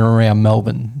in and around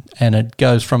Melbourne, and it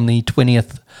goes from the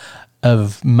 20th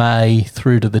of May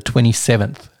through to the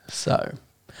 27th. So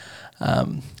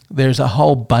there's a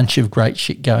whole bunch of great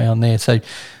shit going on there. So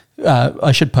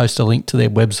I should post a link to their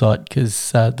website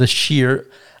because the sheer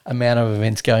amount of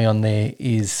events going on there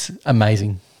is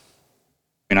amazing.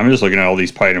 And I'm just looking at all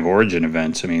these Pint of Origin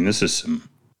events. I mean, this is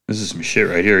some shit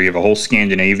right here. You have a whole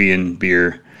Scandinavian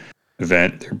beer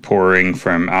event. They're pouring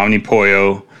from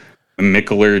Omnipollo,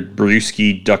 Mikkeller,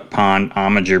 Brewski, Duck Pond,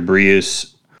 Amager,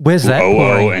 Breus, where's that?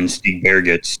 OO, and Stig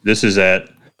Bergets. This is at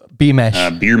Beer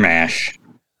Mash. Beer Mash.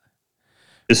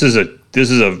 This is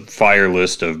a fire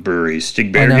list of breweries.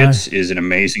 Stig Bergets is an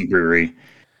amazing brewery.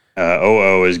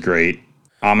 OO is great.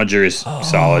 Amager is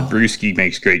solid. Brewski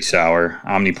makes great sour.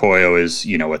 Omnipollo is,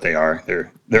 what they are.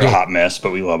 They're a hot mess,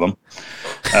 but we love them.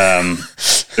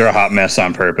 They're a hot mess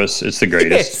on purpose. It's the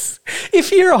greatest. Yes.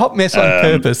 If you're a hot mess on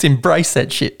purpose, embrace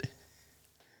that shit.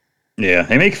 Yeah,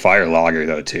 they make fire lager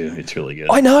though too. It's really good.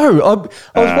 I know.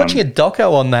 I was watching a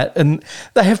doco on that, and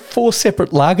they have 4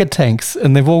 separate lager tanks,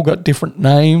 and they've all got different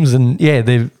names, and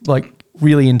they're like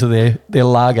really into their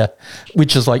lager,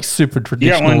 which is like super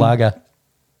traditional lager.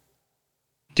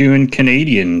 doing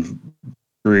Canadian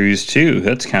brews too.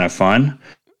 That's kind of fun.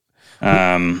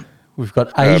 We've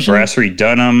got Asian. Brasserie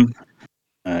Dunham.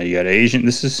 You got Asian.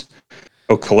 This is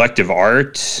Collective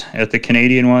Art at the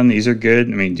Canadian one. These are good.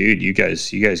 I mean, dude, you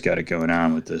guys got it going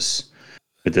on with this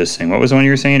thing. What was the one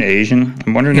you were saying? Asian.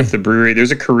 I'm wondering if the brewery.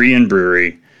 There's a Korean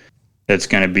brewery that's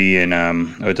going to be in.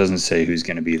 It doesn't say who's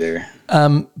going to be there.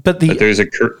 But there's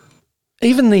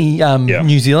even the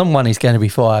New Zealand one is going to be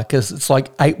fire because it's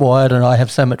like 8 Wired, and I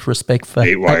have so much respect for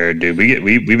 8 Wired, dude.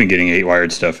 We've been getting 8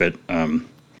 Wired stuff at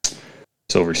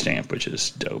Silver Stamp, which is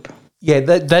dope. Yeah,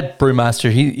 that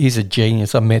brewmaster, he's a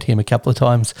genius. I've met him a couple of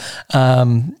times.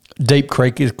 Deep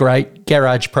Creek is great.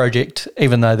 Garage Project,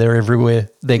 even though they're everywhere,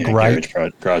 they're great.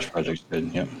 Garage Project's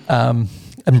good, yeah.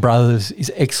 And Brothers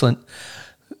is excellent.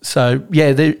 So,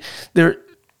 yeah, they're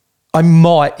I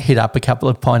might hit up a couple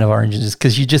of Pint of Oranges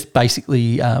because you just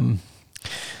basically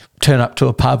turn up to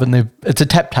a pub and it's a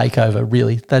tap takeover,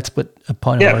 really. That's what a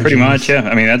Pint of Oranges is. Yeah, pretty much, yeah.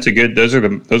 I mean, that's a good – those are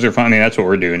fun. I mean, that's what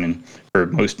we're doing for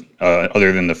most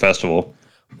other than the festival.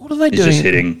 What are they doing? Just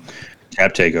hitting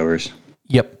tap takeovers.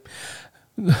 Yep.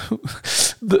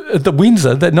 The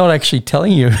Windsor, they're not actually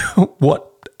telling you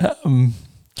what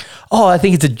I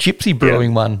think it's a Gypsy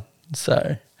Brewing one.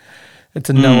 So it's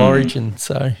a no origin.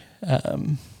 So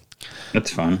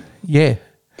that's fun. Yeah.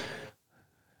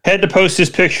 Had to post this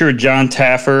picture of John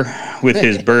Taffer with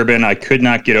his bourbon. I could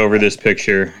not get over this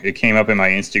picture. It came up in my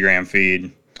Instagram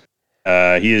feed.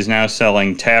 He is now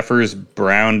selling Taffer's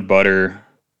brown butter.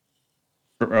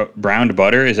 Browned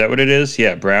butter, is that what it is?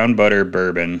 Yeah, brown butter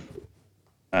bourbon.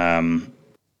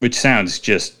 Which sounds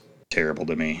just terrible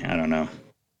to me. I don't know.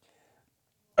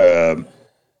 I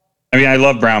mean, I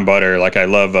love brown butter. Like, I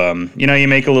love, you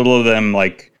make a little of them,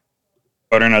 like,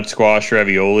 butternut squash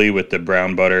ravioli with the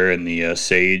brown butter and the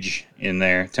sage in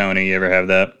there. Tony, you ever have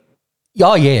that?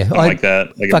 Oh, yeah. I like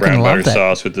that. Like a brown butter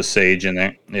sauce with the sage in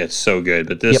there. Yeah, it's so good.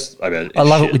 But this, I bet. I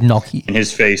love it with gnocchi. And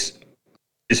his face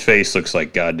looks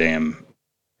like goddamn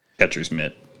catcher's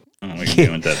mitt. I don't know what you're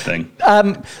doing with that thing.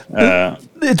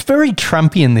 It's very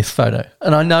Trumpy in this photo.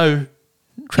 And I know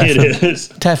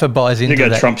Taffer buys into that. You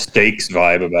got Trump steaks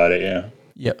vibe about it, yeah.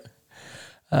 Yep.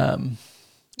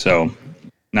 So,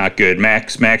 not good.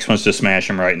 Max wants to smash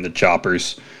him right in the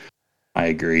choppers. I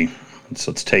agree.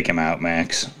 Let's take him out,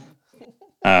 Max.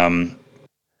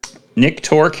 Nick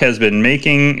Torque has been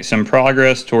making some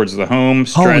progress towards the home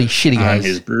stretch on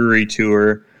his brewery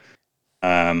tour.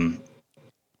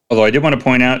 Although I did want to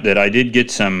point out that I did get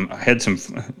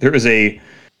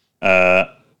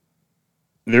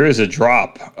there is a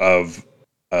drop of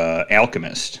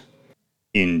Alchemist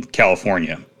in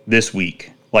California this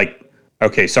week.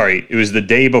 It was the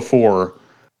day before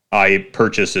I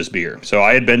purchased this beer. So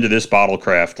I had been to this Bottle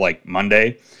Craft like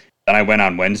Monday, then I went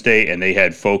on Wednesday, and they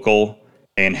had Focal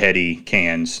and Hetty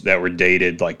cans that were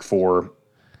dated like 4/12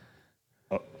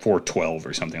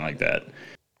 or something like that.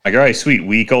 Like, all right, sweet,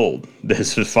 week old.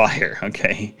 This is fire.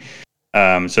 Okay.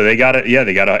 So they got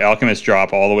an Alchemist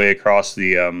drop all the way across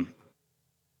the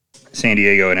San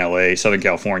Diego and LA, Southern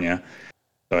California.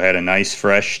 So I had a nice,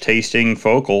 fresh tasting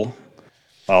Focal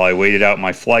while I waited out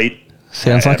my flight.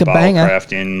 Sounds like a banger.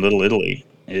 Craft in Little Italy.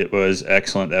 It was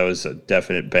excellent. That was a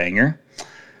definite banger.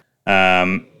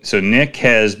 So Nick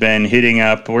has been hitting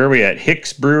up, where are we at?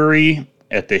 Hicks Brewery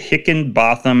at the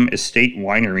Hickenbotham Estate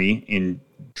Winery in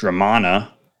Dramana.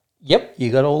 Yep,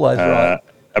 you got all those right.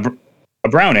 A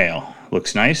brown ale.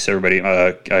 Looks nice. Everybody,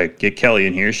 get Kelly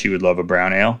in here. She would love a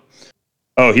brown ale.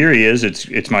 Oh, here he is.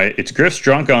 It's Griff's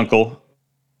drunk uncle.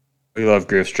 We love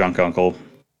Griff's drunk uncle.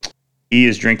 He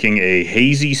is drinking a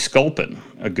hazy Sculpin.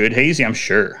 A good hazy, I'm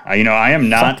sure. I am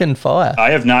not fucking fire.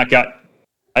 I have not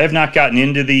gotten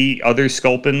into the other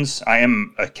Sculpins. I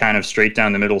am a kind of straight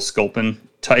down the middle Sculpin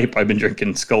type. I've been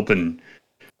drinking Sculpin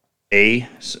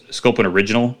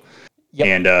Original. Yep.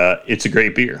 And it's a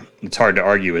great beer. It's hard to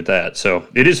argue with that. So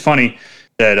it is funny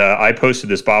that I posted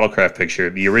this Bottle Craft picture.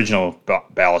 The original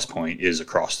Ballast Point is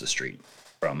across the street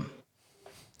from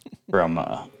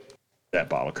that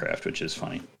Bottle Craft, which is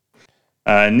funny.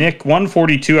 Nick,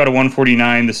 142 out of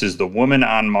 149. This is the Woman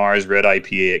on Mars Red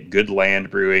IPA at Good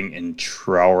Land Brewing in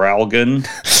Traralgon.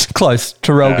 Close,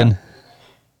 Traralgon.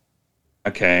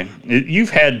 Okay.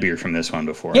 You've had beer from this one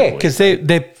before. Yeah, because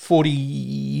they're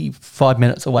 45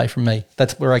 minutes away from me.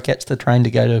 That's where I catch the train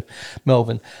to go to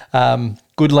Melbourne.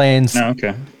 Good Land's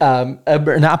an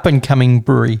up-and-coming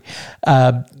brewery.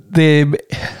 They're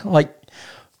like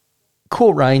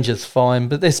core range is fine,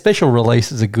 but their special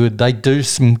releases are good. They do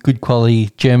some good quality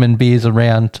German beers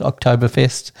around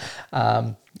Oktoberfest.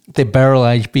 Their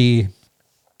barrel-aged beer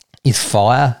is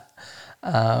fire.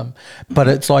 But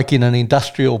it's like in an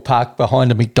industrial park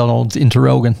behind a McDonald's in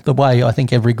Terrelgan, the way I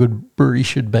think every good brewery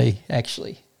should be,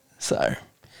 actually. So,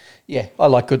 yeah, I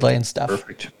like good land stuff.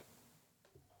 Perfect.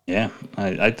 Yeah,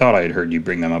 I thought I had heard you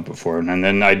bring them up before. And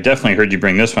then I definitely heard you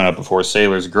bring this one up before,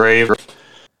 Sailor's Grave.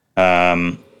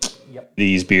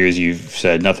 These beers you've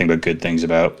said nothing but good things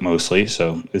about, mostly.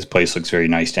 So this place looks very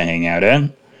nice to hang out at.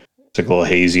 It's like a little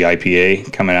hazy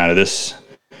IPA coming out of this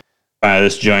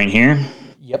joint here.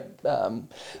 Yep.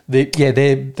 Their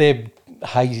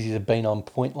hazies have been on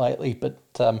point lately, but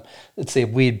it's their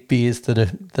weird beers that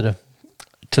are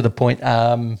to the point.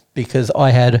 Because I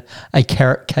had a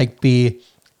carrot cake beer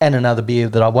and another beer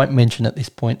that I won't mention at this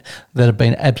point that have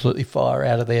been absolutely fire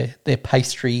out of their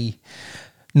pastry,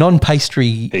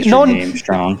 non-pastry,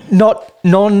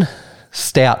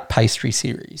 non-stout pastry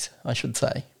series, I should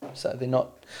say. So they're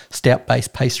not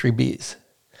stout-based pastry beers.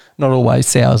 Not always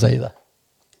sours either.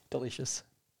 Delicious.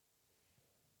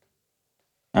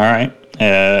 All right.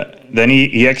 Then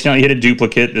he accidentally hit a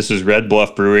duplicate. This is Red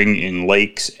Bluff Brewing in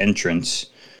Lakes Entrance.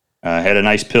 Had a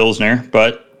nice Pilsner,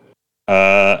 but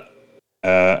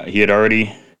he had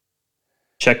already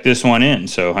checked this one in.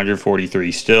 So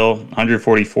 143 still.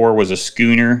 144 was a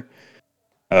schooner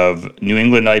of New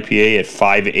England IPA at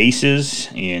 5 Aces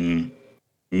in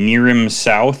Nearham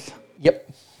South. Yep.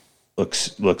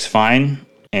 Looks fine.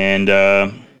 And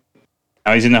now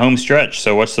he's in the home stretch.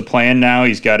 So what's the plan now?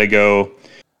 He's got to go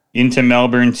into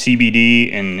Melbourne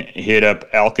CBD and hit up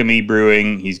Alchemy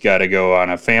Brewing. He's got to go on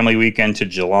a family weekend to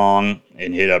Geelong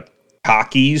and hit up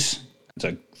Cockies. That's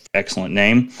an excellent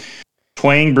name.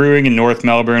 Twang Brewing in North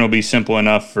Melbourne will be simple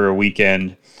enough for a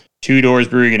weekend. Two Doors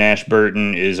Brewing in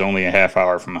Ashburton is only a half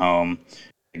hour from home.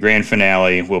 The grand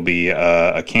finale will be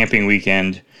a camping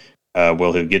weekend.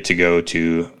 He'll get to go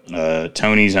to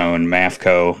Tony's own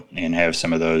Mafco and have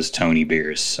some of those Tony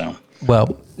beers. So,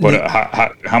 well,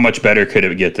 how much better could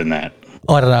it get than that?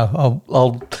 I don't know.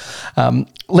 I'll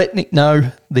let Nick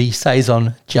know the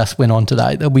Saison just went on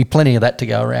today. There'll be plenty of that to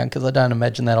go around because I don't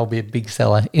imagine that'll be a big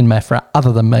seller in Mafra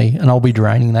other than me, and I'll be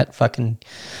draining that fucking.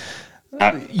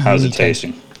 How's it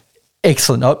tasting?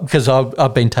 Excellent, because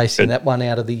I've been tasting that one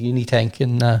out of the uni tank,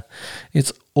 and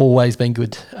it's always been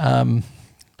good.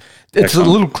 It's excellent.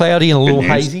 A little cloudy and a little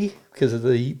hazy because of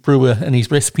the brewer and his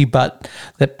recipe, but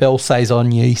that Bell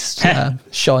Saison yeast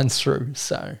shines through.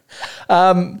 So,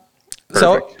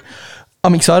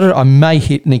 I'm excited. I may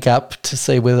hit Nick up to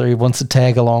see whether he wants to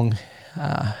tag along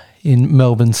in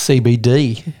Melbourne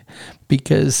CBD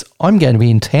because I'm going to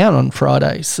be in town on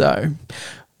Friday. So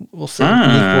we'll see if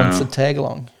Nick wants to tag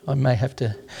along. I may have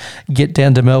to get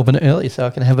down to Melbourne early so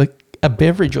I can have a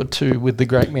beverage or two with the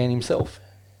great man himself.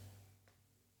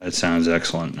 That sounds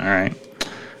excellent. All right.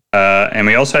 And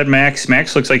we also had Max.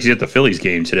 Max looks like he's at the Phillies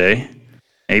game today.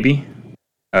 Maybe.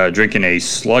 Drinking a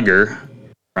slugger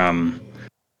from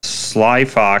Sly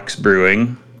Fox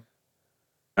Brewing.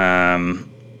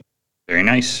 Very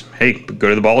nice. Hey, go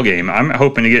to the ball game. I'm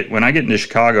hoping when I get into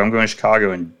Chicago, I'm going to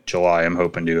Chicago in July. I'm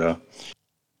hoping to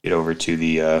get over to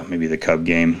the maybe the Cub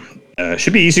game.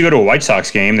 Should be easy to go to a White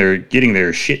Sox game. They're getting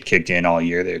their shit kicked in all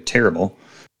year. They're terrible.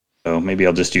 So maybe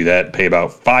I'll just do that, pay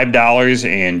about $5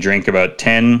 and drink about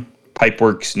 10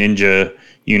 Pipeworks Ninja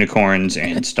Unicorns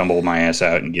and stumble my ass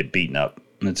out and get beaten up.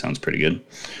 That sounds pretty good.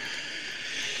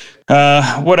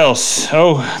 What else?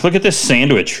 Oh, look at this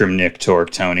sandwich from Nick Torque,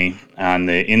 Tony, in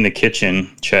the kitchen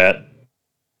chat.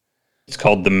 It's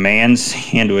called the Man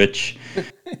Sandwich.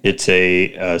 It's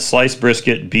a sliced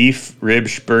brisket, beef,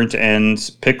 ribs, burnt ends,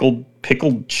 pickled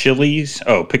chilies.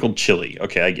 Oh, pickled chili.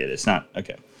 Okay, I get it. It's not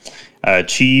okay.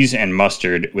 Cheese and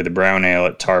mustard with a brown ale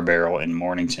at Tar Barrel in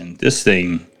Mornington. This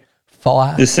thing's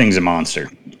a monster.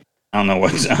 I don't know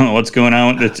what's going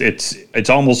on. It's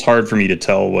almost hard for me to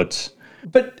tell what's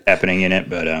happening in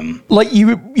it, but like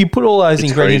you put all those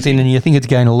ingredients in and you think it's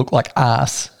going to look like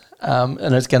ass,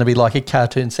 and it's going to be like a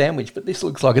cartoon sandwich. But this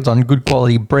looks like it's on good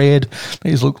quality bread.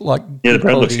 These look like the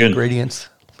bread looks good. Ingredients.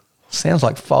 Sounds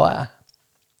like fire.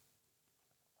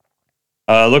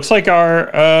 Looks like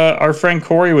our friend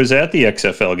Corey was at the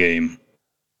XFL game.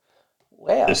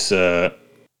 Wow.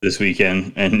 This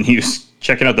weekend, and he was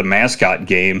checking out the mascot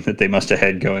game that they must have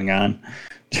had going on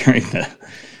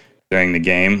during the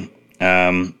game.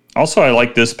 Also, I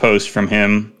like this post from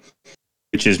him,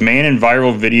 which is man in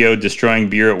viral video destroying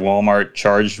beer at Walmart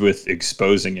charged with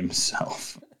exposing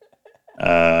himself.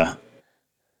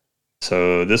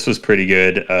 So this was pretty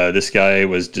good. This guy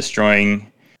was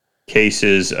destroying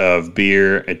cases of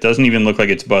beer. It doesn't even look like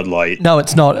it's Bud Light. No,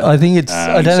 it's not. I think it's.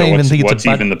 I don't even think it's. What's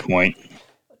even the point?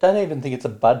 I don't even think it's a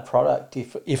Bud product.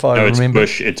 If I remember,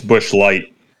 it's Bush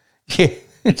Light. Yeah,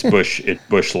 it's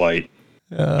Bush Light.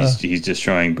 He's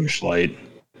destroying Busch Light.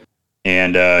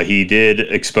 And he did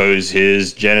expose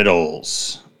his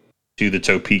genitals to the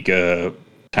Topeka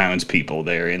townspeople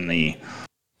there in the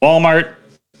Walmart.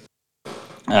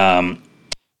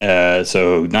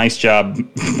 So nice job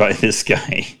by this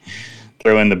guy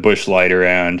throwing the Busch Light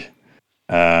around.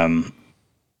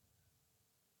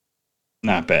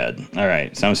 Not bad. All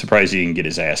right. So I'm surprised he didn't get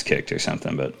his ass kicked or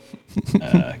something, but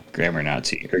grammar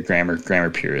Nazi or grammar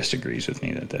purist agrees with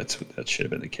me that should have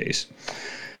been the case.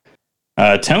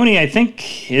 Tony, I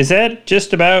think that's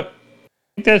just about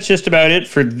it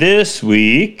for this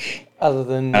week. Other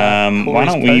than why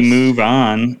don't we move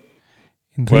on?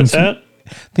 What's that?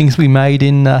 Things we made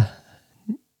in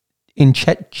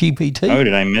ChatGPT. Oh,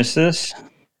 did I miss this?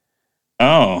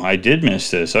 Oh, I did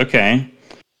miss this. Okay.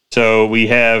 So we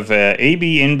have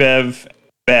AB InBev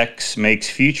Bex makes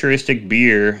futuristic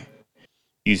beer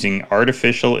using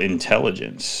artificial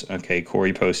intelligence. Okay,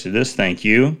 Corey posted this. Thank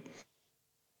you.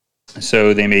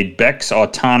 So they made Bex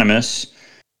Autonomous,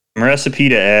 from recipe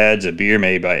to ads, a beer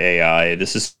made by AI.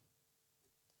 This is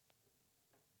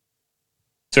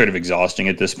sort of exhausting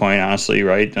at this point, honestly,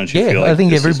 right? Don't you feel like I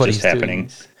think this everybody's is just happening doing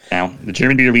this. now? The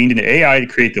German beer leaned into AI to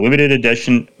create the limited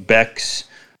edition Beck's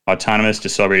Autonomous to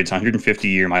celebrate its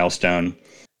 150-year milestone.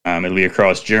 It'll be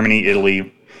across Germany, Italy,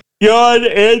 and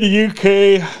the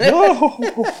UK.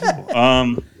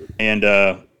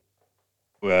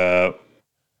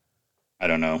 I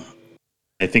don't know.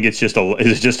 I think is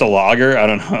it just a lager? I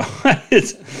don't know. It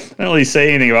doesn't really say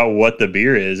anything about what the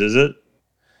beer is it?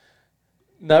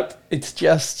 Nope. It's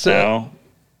just No.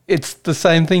 It's the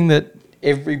same thing that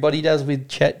everybody does with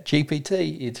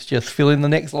ChatGPT. It's just fill in the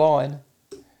next line.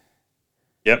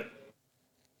 Yep.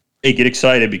 Hey, get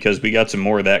excited because we got some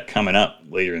more of that coming up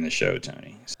later in the show,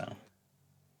 Tony. So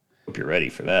hope you're ready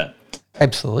for that.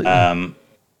 Absolutely. All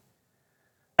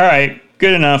right,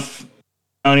 good enough.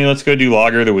 Tony, let's go do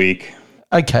Lager of the Week.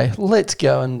 Okay, let's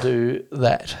go and do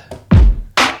that.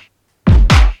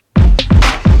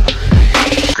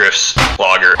 Griff's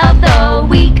Lager of the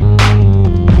week.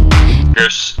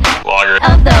 Griff's Lager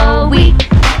Of the week.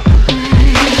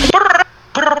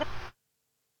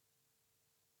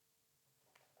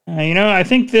 I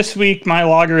think this week my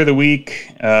Lager of the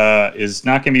Week is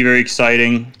not going to be very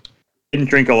exciting. Didn't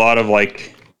drink a lot of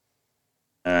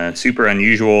super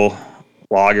unusual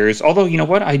lagers. Although, you know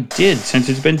what? I did, since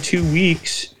it's been 2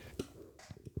 weeks.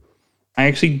 I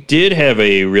actually did have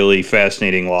a really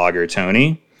fascinating lager,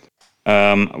 Tony.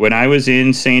 When I was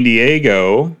in San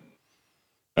Diego,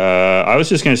 I was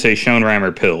just going to say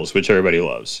Schoenreimer Pils, which everybody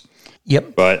loves.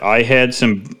 Yep. But I had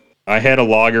a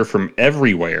lager from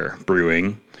Everywhere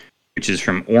Brewing, which is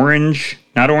from Orange,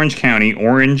 not Orange County,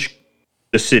 Orange,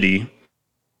 the city,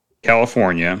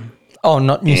 California. Oh,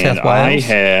 not New South Wales?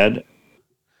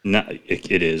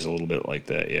 It is a little bit like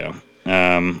that, yeah.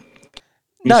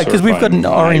 No, because we've got an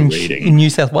Orange in New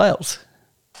South Wales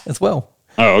as well.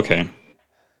 Oh, okay.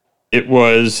 It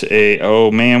was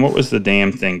what was the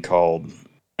damn thing called?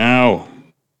 Oh,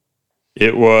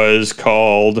 it was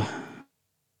called,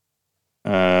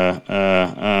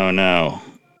 oh no.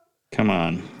 Come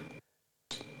on.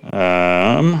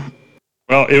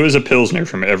 Well, it was a Pilsner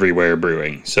from Everywhere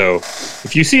Brewing. So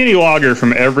if you see any lager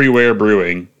from Everywhere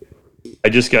Brewing, I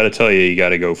just got to tell you got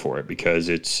to go for it because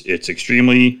it's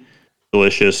extremely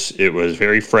delicious. It was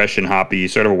very fresh and hoppy,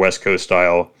 sort of a West Coast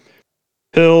style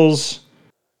Pils.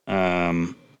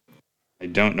 I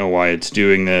don't know why it's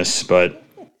doing this, but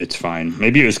it's fine.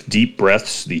 Maybe it was Deep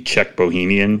Breaths, the Czech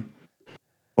Bohemian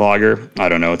lager. I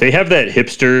don't know. They have that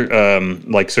hipster,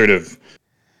 sort of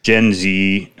Gen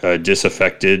Z,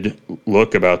 disaffected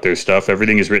look about their stuff.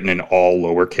 Everything is written in all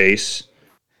lowercase.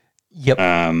 Yep.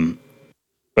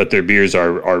 But their beers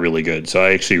are really good. So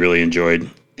I actually really enjoyed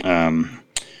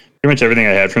pretty much everything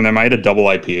I had from them. I had a double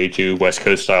IPA too, West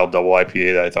Coast style double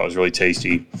IPA that I thought was really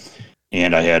tasty.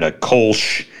 And I had a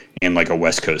Kolsch and a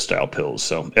West Coast style Pils.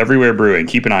 So Everywhere Brewing,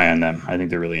 keep an eye on them. I think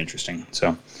they're really interesting.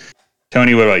 So,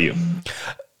 Tony, what about you?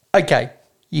 Okay,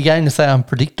 you're going to say I'm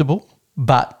predictable,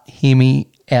 but hear me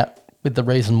out with the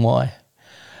reason why.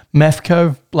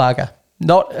 Mafco lager,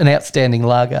 not an outstanding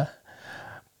lager,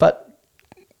 but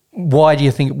why do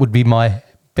you think it would be my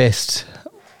best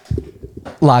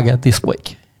lager this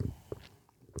week?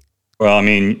 Well, I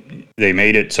mean, they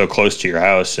made it so close to your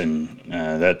house, and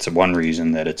that's one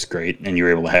reason that it's great, and you were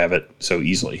able to have it so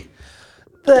easily.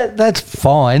 That's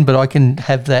fine, but I can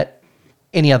have that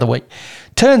any other week.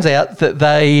 Turns out that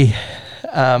they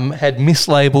had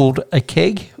mislabeled a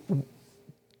keg,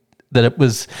 that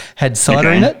it had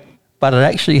cider in it, but it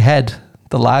actually had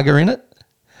the lager in it,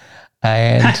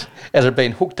 and it had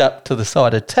been hooked up to the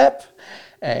cider tap,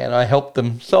 and I helped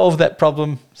them solve that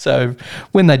problem. So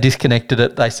when they disconnected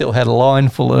it, they still had a line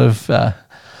full of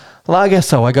lager,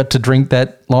 so I got to drink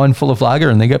that line full of lager,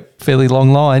 and they got fairly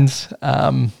long lines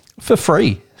for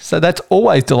free. So that's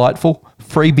always delightful.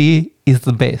 Free beer is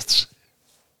the best.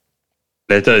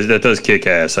 That does kick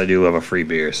ass. I do love a free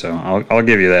beer, so I'll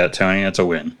give you that, Tony. That's a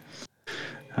win.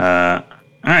 All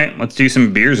right, let's do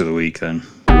some beers of the week then.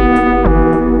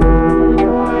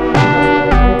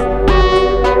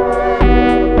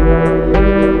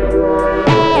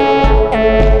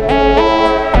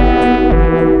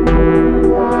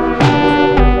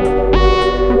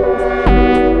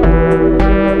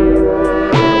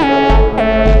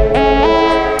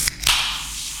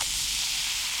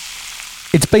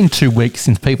 It's been 2 weeks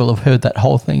since people have heard that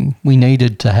whole thing. We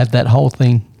needed to have that whole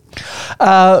thing.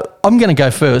 I'm going to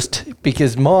go first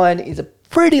because mine is a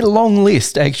pretty long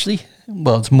list, actually.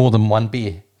 Well, it's more than one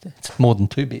beer. It's more than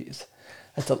 2 beers.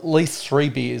 It's at least 3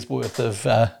 beers worth of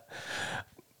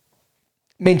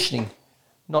mentioning,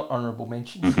 not honourable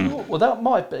mentions. Mm-hmm. Well, that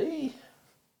might be.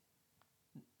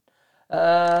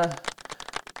 No.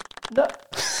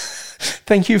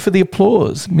 Thank you for the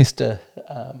applause, Mr.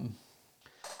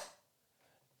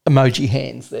 Emoji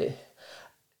hands there.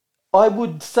 I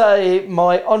would say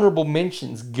my honourable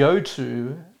mentions go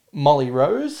to Molly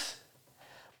Rose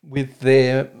with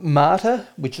their Marta,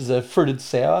 which is a fruited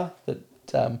sour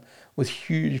that with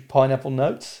huge pineapple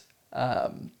notes.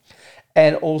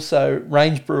 And also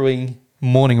Range Brewing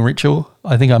Morning Ritual.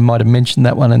 I think I might have mentioned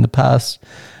that one in the past.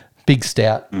 Big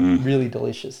stout, really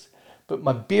delicious. But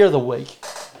my beer of the week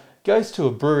goes to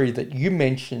a brewery that you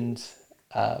mentioned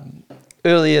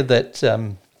earlier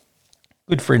that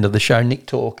good friend of the show, Nick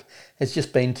Talk, has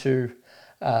just been to,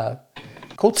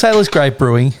 called Sailor's Grave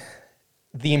Brewing.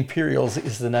 The Imperials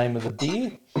is the name of the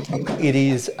beer. It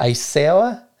is a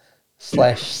sour /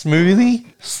 smoothie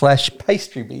 /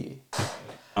 pastry beer.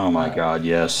 Oh my God,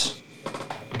 yes.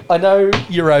 I know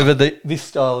you're over this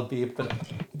style of beer,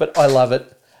 but I love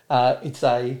it. It's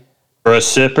a... For a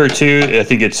sip or two, I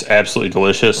think it's absolutely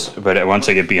delicious. But once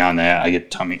I get beyond that, I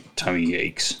get tummy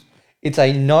aches. It's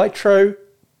a Nitro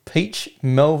Peach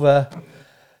Melva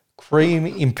Cream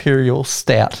Imperial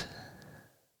Stout.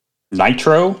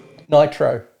 Nitro?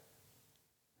 Nitro.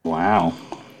 Wow.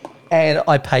 And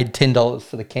I paid $10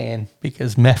 for the can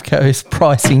because Mafco's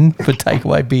pricing for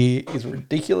takeaway beer is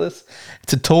ridiculous.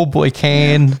 It's a tall boy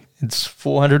can. It's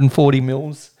 440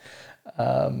 mils.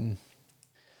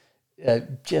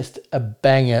 Just a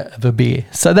banger of a beer.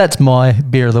 So that's my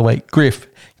beer of the week. Griff,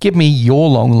 give me your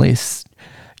long list,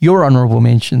 your honourable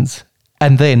mentions,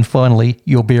 and then finally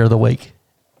your beer of the week.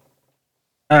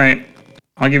 All right.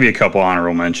 I'll give you a couple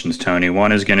honorable mentions, Tony.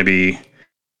 One is going to be,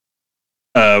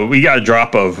 we got a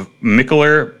drop of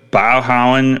Mikkeller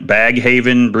Bauhauen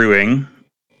Baghaven Brewing.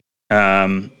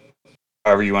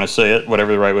 However you want to say it,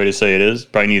 whatever the right way to say it is,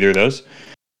 probably neither of those.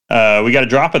 We got a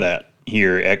drop of that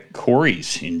here at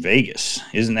Corey's in Vegas.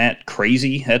 Isn't that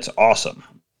crazy? That's awesome.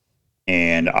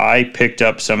 And I picked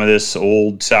up some of this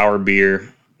old sour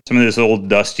beer, some of this old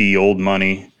dusty old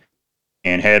money,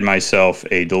 and had myself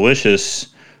a delicious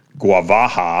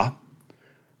Guavaha,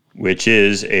 which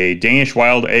is a Danish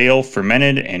wild ale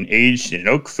fermented and aged in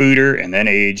oak foeder and then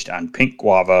aged on pink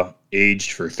guava,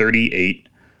 aged for 38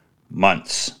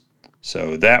 months.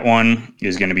 So that one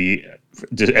is going to be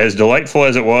as delightful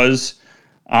as it was.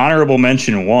 Honorable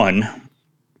mention 1.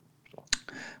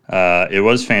 It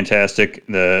was fantastic.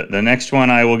 The next one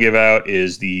I will give out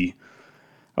is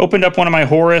opened up one of my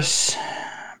Horus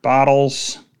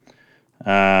bottles.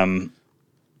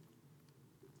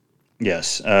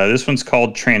 Yes, this one's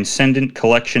called Transcendent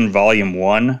Collection Volume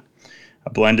 1, a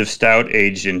blend of stout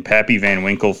aged in Pappy Van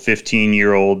Winkle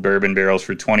 15-year-old bourbon barrels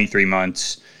for 23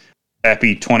 months,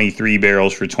 Pappy 23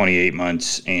 barrels for 28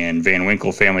 months, and Van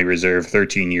Winkle Family Reserve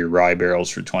 13-year rye barrels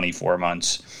for 24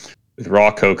 months, with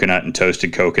raw coconut and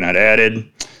toasted coconut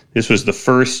added. This was the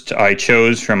first I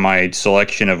chose from my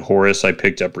selection of Horus I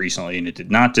picked up recently, and it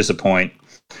did not disappoint.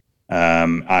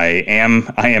 I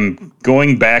am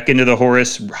going back into the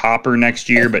Horus hopper next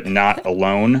year, but not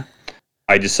alone.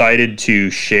 I decided to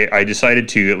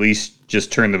at least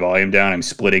just turn the volume down. I'm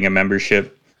splitting a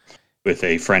membership with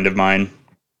a friend of mine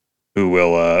who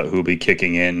will be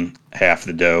kicking in half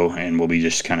the dough, and we'll be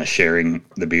just kind of sharing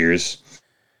the beers.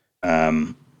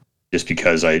 Just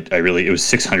because it was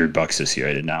 $600 this year.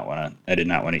 I did not want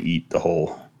to eat the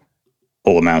whole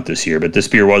amount this year, but this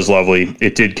beer was lovely.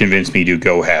 It did convince me to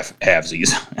go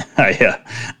halvesies.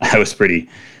 I was pretty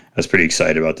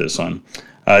excited about this one.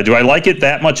 Do I like it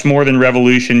that much more than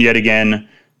Revolution yet again?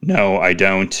 No, I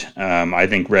don't. I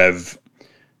think Rev,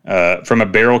 from a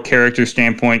barrel character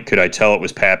standpoint, could I tell it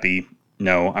was Pappy?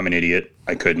 No, I'm an idiot.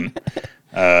 I couldn't.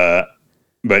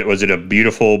 But was it a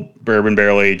beautiful bourbon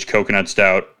barrel aged coconut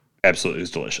stout? Absolutely, it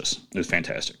was delicious. It was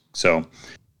fantastic. So,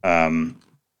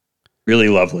 really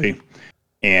lovely.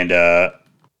 And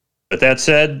but that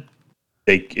said,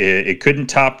 it couldn't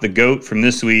top the goat from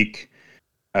this week.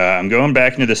 I'm going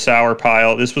back into the sour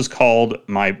pile. This was called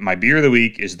my beer of the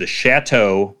week is the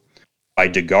Chateau by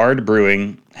DeGard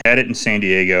Brewing. Had it in San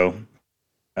Diego.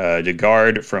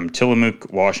 DeGard from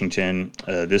Tillamook, Washington.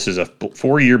 This is a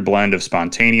 4-year blend of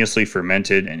spontaneously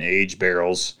fermented and aged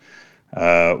barrels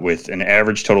with an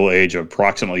average total age of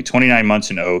approximately 29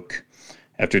 months in oak.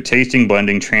 After tasting,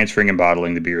 blending, transferring, and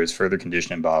bottling, the beer is further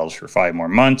conditioned in bottles for 5 more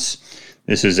months.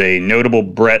 This is a notable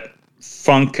Brett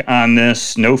funk on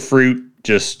this. No fruit,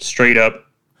 just straight up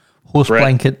Horse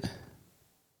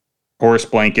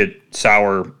blanket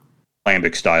sour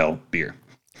lambic style beer.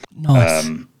 Nice.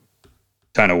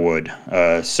 Ton of wood.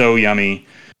 So yummy.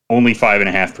 Only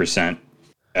 5.5%.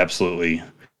 Absolutely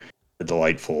a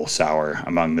delightful sour,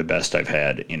 among the best I've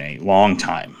had in a long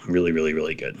time. Really, really,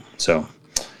 really good. So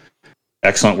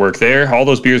excellent work there. All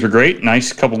those beers were great.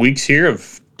 Nice couple weeks here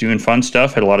of doing fun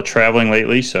stuff. Had a lot of traveling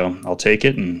lately, so I'll take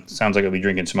it. And sounds like I'll be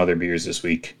drinking some other beers this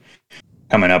week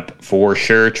coming up for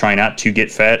sure. Try not to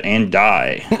get fat and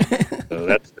die. So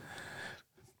that's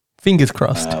Fingers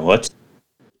crossed. let's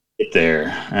get there.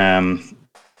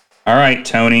 All right,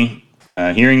 Tony.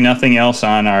 Hearing nothing else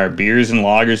on our beers and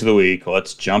lagers of the week,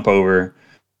 let's jump over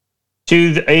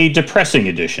to a depressing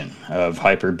edition of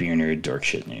Hyper Beer Nerd Dork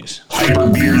Shit News. Hyper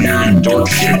Beer Nerd Dork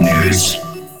Shit News.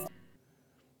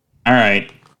 All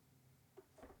right.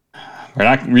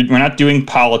 We're not doing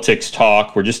politics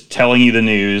talk. We're just telling you the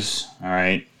news. All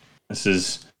right. This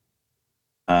is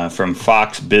from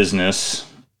Fox Business.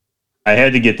 I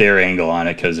had to get their angle on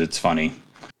it because it's funny.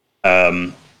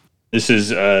 This is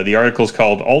the article's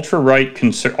called Ultra-Right,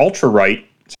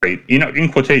 sorry,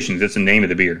 in quotations, that's the name of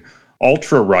the beer.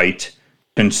 Ultra-Right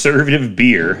Conservative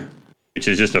Beer, which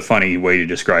is just a funny way to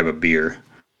describe a beer.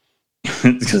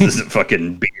 Because this is a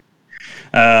fucking beer.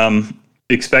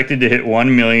 Expected to hit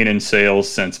 1 million in sales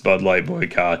since Bud Light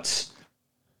boycotts.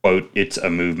 Quote, it's a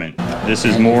movement. This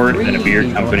is more than a beer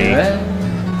company.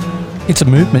 It's a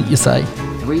movement, you say.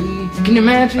 Can you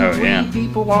imagine Oh, three yeah.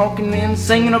 people walking in,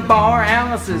 singing a bar,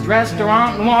 Alice's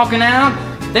restaurant, and walking out?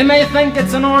 They may think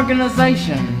it's an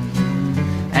organization.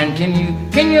 And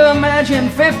can you imagine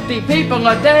 50 people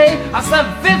a day? I said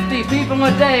 50 people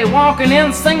a day walking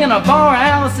in, singing a bar,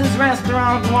 Alice's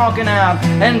restaurant, and walking out.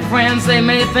 And friends, they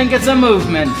may think it's a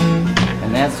movement.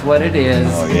 And that's what it is.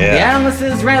 Oh, yeah. The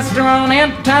Alice's Restaurant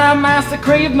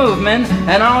Anti-Massacre movement,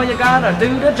 and all you gotta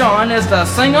do to join is to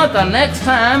sing it the next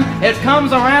time it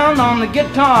comes around on the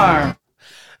guitar.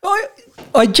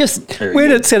 I just,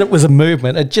 when it said it was a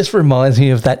movement, it just reminds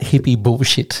me of that hippie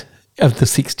bullshit of the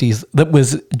 60s that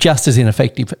was just as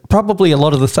ineffective. Probably a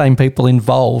lot of the same people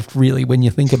involved, really, when you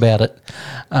think about it.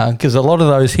 Because a lot of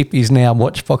those hippies now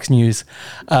watch Fox News.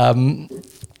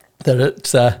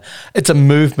 That it's a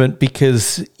movement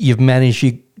because you've managed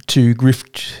to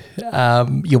grift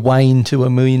your way into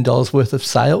 $1 million worth of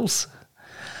sales.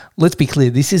 Let's be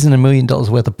clear, this isn't $1 million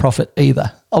worth of profit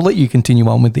either. I'll let you continue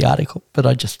on with the article, but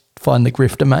I just find the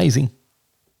grift amazing.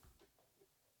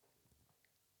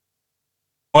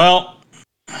 Well,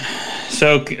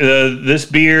 so this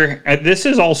beer, this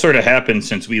has all sort of happened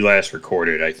since we last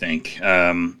recorded, I think,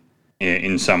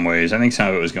 in some ways. I think some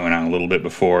of it was going on a little bit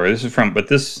before. Some of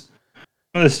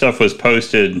this stuff was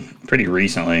posted pretty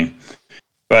recently.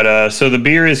 But so the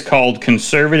beer is called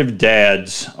Conservative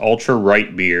Dad's Ultra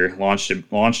Right Beer,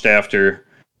 launched after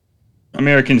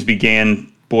Americans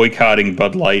began boycotting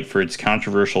Bud Light for its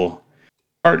controversial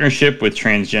partnership with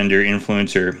transgender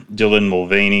influencer Dylan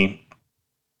Mulvaney.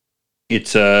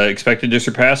 It's expected to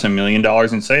surpass $1 million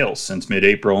in sales since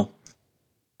mid-April.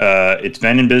 It's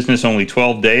been in business only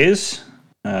 12 days.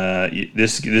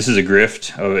 This is a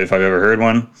grift, if I've ever heard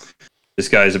one. This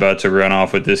guy's about to run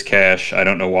off with this cash. I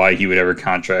don't know why he would ever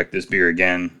contract this beer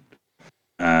again.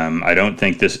 I don't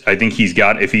think this. I think he's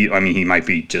got. He might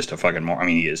be just a fucking moron. I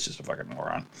mean, he is just a fucking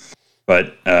moron.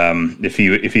 But if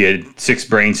he had 6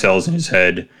 brain cells in his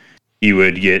head, he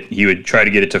would try to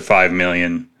get it to 5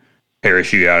 million,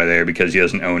 parachute out of there because he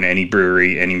doesn't own any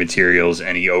brewery, any materials,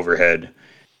 any overhead,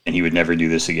 and he would never do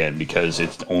this again because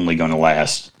it's only going to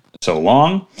last so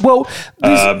long. Well,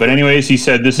 but anyways, he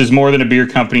said this is more than a beer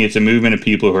company. It's a movement of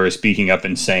people who are speaking up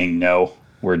and saying, no,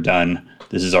 we're done.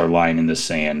 This is our line in the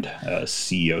sand.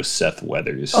 CEO Seth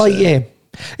Weathers. Oh, yeah.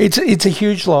 It's a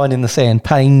huge line in the sand,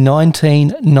 paying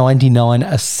 $19.99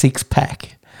 a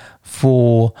 6-pack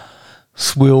for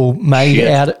swill made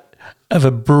of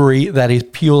a brewery that is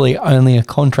purely only a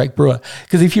contract brewer.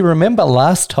 Because if you remember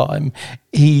last time,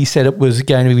 he said it was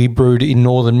going to be brewed in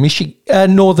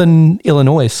northern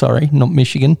Illinois, sorry, not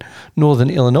Michigan, northern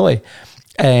Illinois.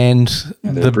 And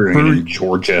the brewery in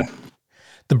Georgia.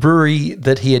 The brewery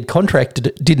that he had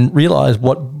contracted didn't realise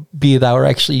what beer they were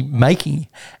actually making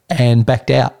and backed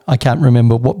out. I can't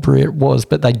remember what brewery it was,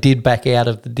 but they did back out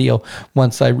of the deal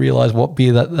once they realised what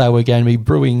beer that they were going to be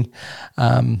brewing.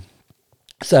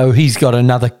 So he's got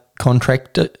another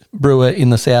contract brewer in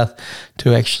the south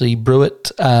to actually brew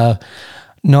it.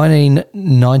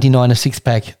 $19.99 a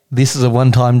six-pack. This is a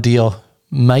one-time deal.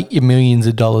 Make your millions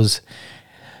of dollars,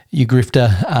 you grifter.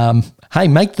 Hey,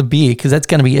 make the beer because that's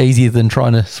going to be easier than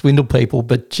trying to swindle people,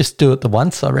 but just do it the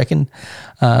once, I reckon.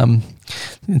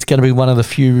 It's going to be one of the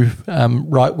few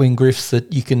right-wing grifts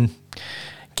that you can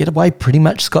get away pretty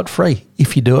much scot-free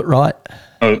if you do it right.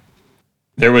 Oh,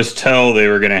 there was they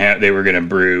were going to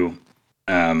brew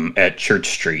at Church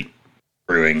Street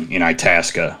Brewing in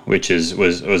Itasca, which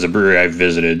was a brewery I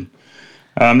visited.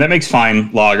 That makes fine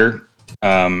lager,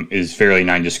 is fairly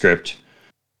nondescript.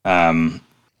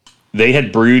 They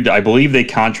had brewed, I believe they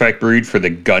contract brewed for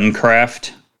the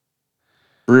Guncraft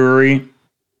brewery.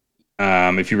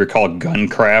 If you recall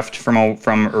Guncraft from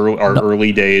our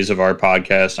early days of our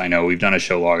podcast. I know we've done a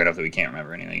show long enough that we can't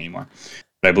remember anything anymore.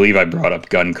 But I believe I brought up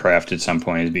Guncraft at some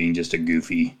point as being just a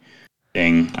goofy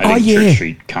thing. I think Church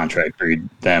Street contract brewed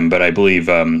them, but I believe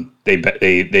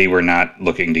they were not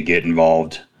looking to get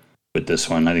involved with this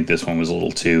one. I think this one was a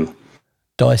little too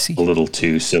dicey, a little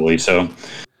too silly. So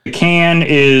the can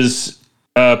is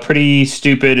pretty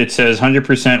stupid. It says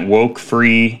 100%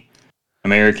 woke-free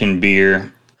American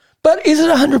beer. But is it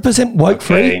 100%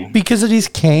 woke-free? Because it is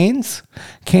cans.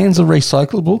 Cans are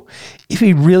recyclable. If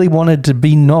he really wanted to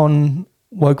be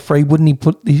non-woke-free, wouldn't he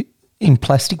put the in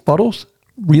plastic bottles?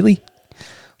 Really?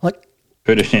 Like,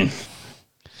 put it in.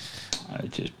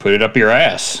 Just put it up your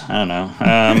ass. I don't know.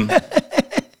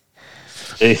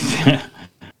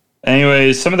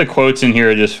 Anyways, some of the quotes in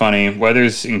here are just funny.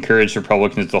 Weathers encouraged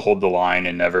Republicans to hold the line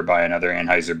and never buy another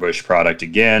Anheuser-Busch product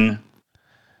again.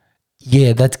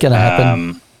 Yeah, that's going to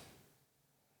happen.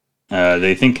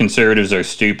 They think conservatives are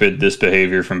stupid. This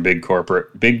behavior from big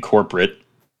corporate,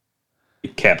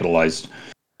 capitalized,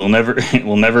 will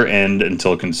never end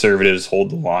until conservatives hold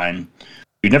the line.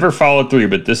 We never followed through,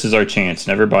 but this is our chance.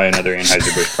 Never buy another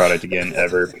Anheuser-Busch product again,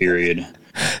 ever, period.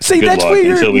 See, Good that's luck where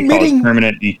you're until we admitting... cause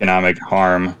permanent economic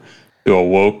harm to a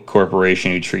woke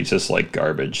corporation who treats us like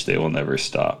garbage. They will never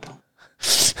stop.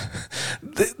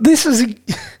 This is...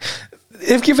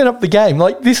 They've given up the game.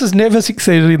 Like, this has never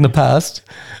succeeded in the past.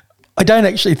 I don't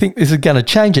actually think this is going to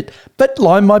change it. But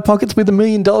line my pockets with $1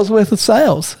 million worth of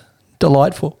sales.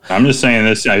 Delightful. I'm just saying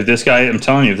this guy, I'm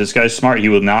telling you, if this guy's smart, he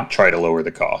will not try to lower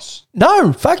the costs.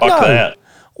 No, fuck no. That.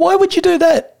 Why would you do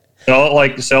that?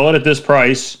 Sell it at this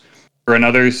price for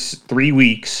another 3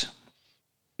 weeks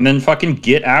and then fucking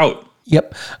get out.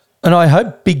 Yep. And I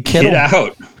hope Big Kettle... Get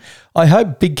out. I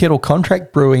hope Big Kettle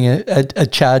Contract Brewing are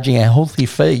charging a healthy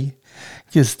fee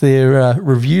because their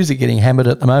reviews are getting hammered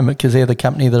at the moment because they're the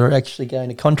company that are actually going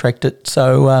to contract it.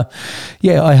 So,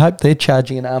 I hope they're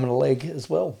charging an arm and a leg as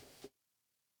well.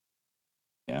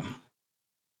 Yeah.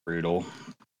 Brutal.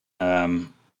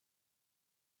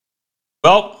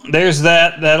 Well, there's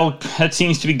that. That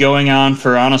seems to be going on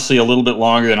for honestly a little bit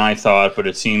longer than I thought, but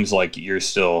it seems like you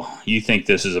think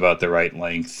this is about the right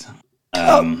length.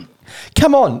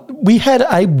 Come on. We had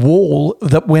a wall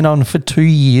that went on for 2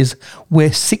 years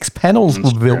where 6 panels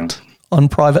were built on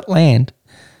private land.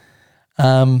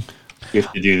 You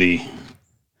have to do the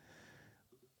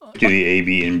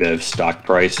AB InBev stock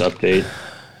price update.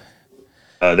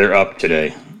 They're up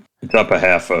today. It's up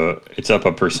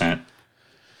 1%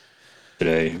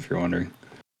 today, if you're wondering.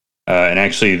 And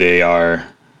actually, they are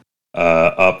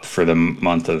up for the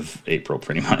month of April,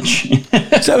 pretty much.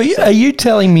 So are you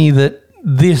telling me that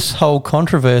this whole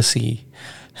controversy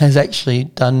has actually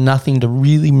done nothing to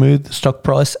really move the stock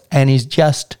price and is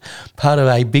just part of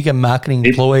a bigger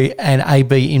marketing ploy, and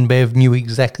AB InBev knew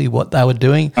exactly what they were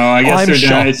doing? Oh, I guess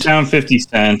it's down 50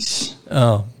 cents.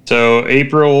 Oh. So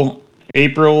April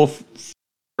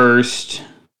 1st,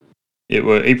 it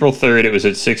was April 3rd, it was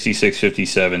at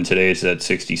 66.57. Today it's at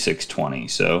 66.20.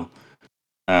 So,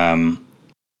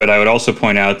 but I would also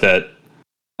point out that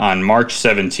on March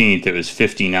 17th, it was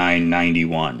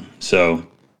 59.91. So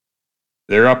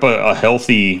they're up a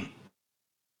healthy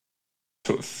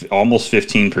almost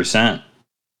 15%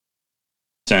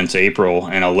 since April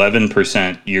and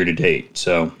 11% year to date.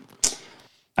 So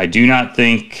I do not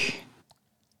think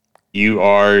you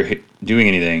are doing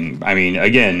anything. I mean,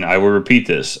 again, I will repeat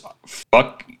this.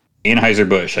 Fuck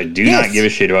Anheuser-Busch. I do not give a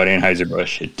shit about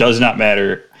Anheuser-Busch. It does not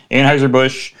matter.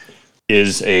 Anheuser-Busch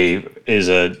is a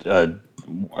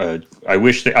I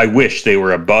wish they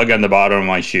were a bug on the bottom of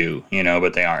my shoe,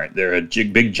 but they aren't. They're a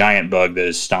big giant bug that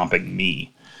is stomping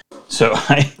me. So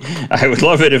I would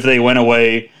love it if they went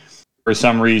away for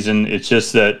some reason. It's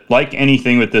just that, like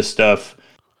anything with this stuff,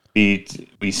 we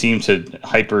seem to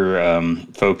hyper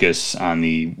focus on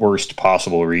the worst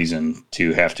possible reason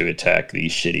to have to attack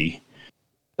these shitty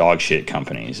dog shit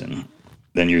companies, and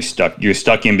then you're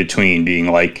stuck in between,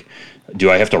 being like, do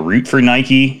I have to root for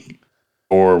Nike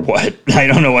or what? I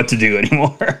don't know what to do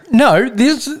anymore. No,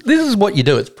 this is what you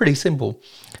do. It's pretty simple.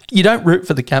 You don't root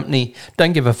for the company.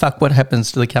 Don't give a fuck what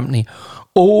happens to the company.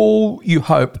 All you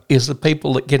hope is the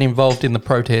people that get involved in the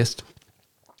protest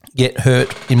get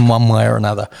hurt in one way or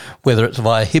another, whether it's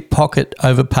via hip pocket,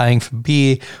 overpaying for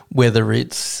beer, whether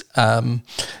it's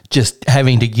just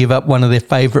having to give up one of their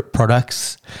favourite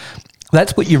products.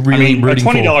 That's what you're really rooting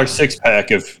for. A $20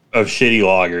 six-pack of shitty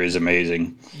lager is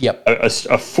amazing. Yep. A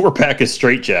 4-pack of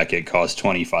Straight Jacket costs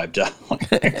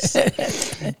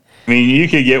 $25. I mean, you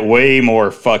could get way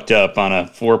more fucked up on a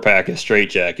 4-pack of Straight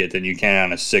Jacket than you can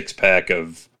on a 6-pack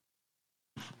of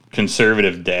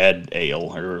conservative dad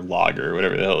ale or lager or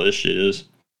whatever the hell this shit is.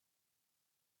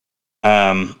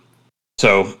 So,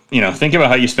 think about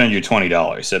how you spend your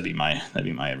 $20. That'd be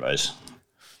my advice.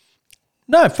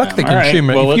 No, fuck the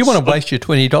consumer. Right. Well, if you want to waste your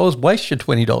 $20, waste your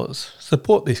 $20.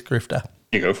 Support this grifter.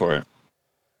 You go for it.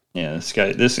 Yeah,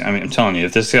 I'm telling you,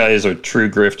 if this guy is a true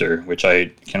grifter, which I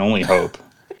can only hope,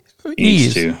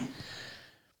 he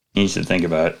needs to think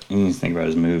about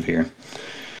his move here.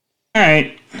 All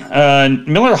right.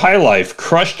 Miller High Life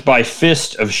crushed by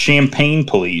fist of champagne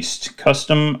police.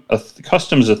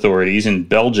 Customs authorities in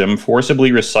Belgium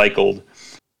forcibly recycled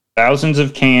thousands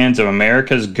of cans of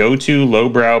America's go-to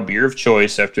lowbrow beer of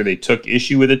choice after they took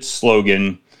issue with its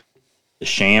slogan, the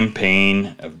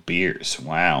champagne of beers.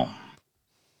 Wow.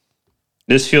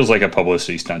 This feels like a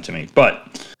publicity stunt to me.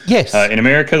 But yes, in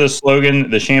America, the slogan,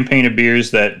 the champagne of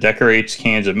beers that decorates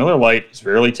cans of Miller Lite, is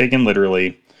rarely taken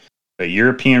literally. But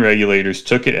European regulators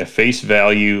took it at face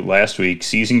value last week,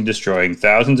 seizing and destroying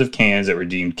thousands of cans that were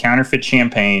deemed counterfeit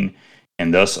champagne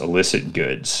and thus illicit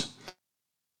goods.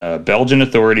 Belgian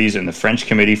authorities and the French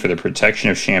Committee for the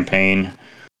Protection of Champagne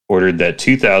ordered that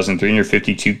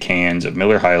 2,352 cans of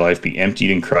Miller High Life be emptied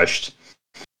and crushed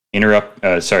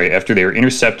after they were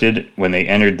intercepted when they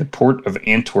entered the port of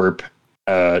Antwerp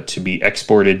to be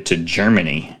exported to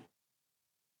Germany.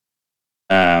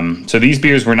 So these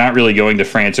beers were not really going to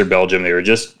France or Belgium. They were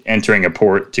just entering a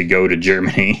port to go to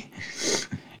Germany.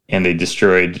 And they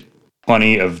destroyed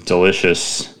plenty of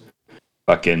delicious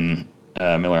fucking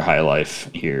Miller High Life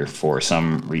here for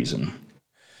some reason.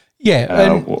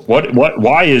 Yeah.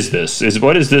 Why is this?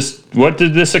 What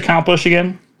did this accomplish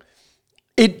again?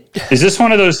 Is this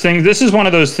one of those things? This is one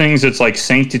of those things that's like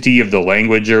sanctity of the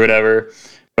language or whatever,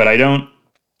 but I don't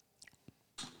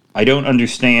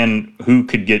understand who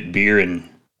could get beer and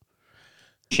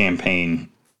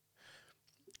champagne.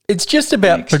 It's just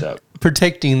about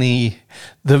protecting the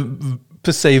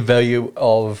perceived value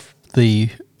of the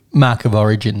mark of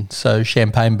origin. So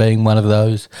champagne being one of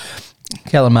those,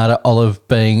 Kalamata olive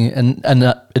being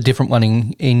a different one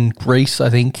in Greece, I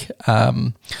think.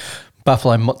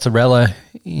 Buffalo mozzarella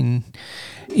in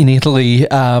Italy.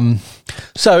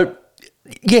 So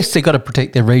yes, they've got to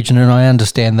protect their region, and I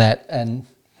understand that. And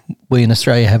we in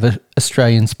Australia have an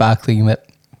Australian sparkling that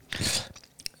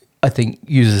I think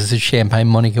uses a champagne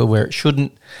moniker where it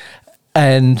shouldn't.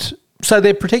 And so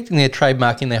they're protecting their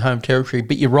trademark in their home territory.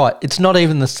 But you're right, it's not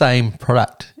even the same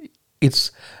product.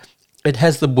 It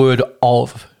has the word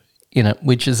 "of" in it,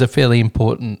 which is a fairly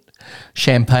important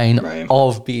champagne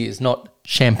of beers, not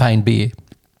champagne beer.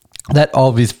 That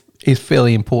 "of" is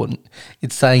fairly important.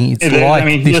 It's saying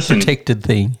this protected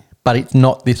thing, but it's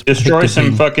not this protected thing. Destroy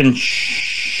some fucking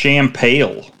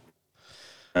champagne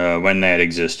when that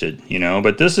existed,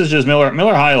 But this is just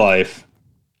Miller High Life,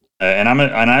 and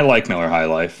I like Miller High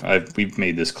Life. We've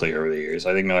made this clear over the years.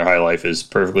 I think Miller High Life is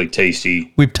perfectly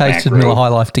tasty. We've tasted Miller High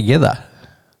Life together.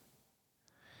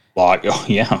 Oh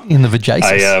yeah, in the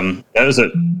Vajasis.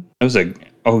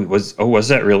 Was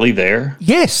that really there?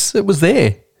 Yes, it was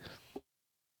there.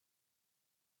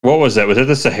 What was that? Was it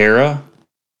the Sahara?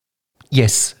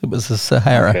 Yes, it was the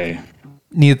Sahara. Okay.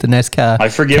 Near the NASCAR. I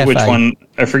forget cafe. which one.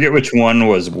 I forget which one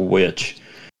was which.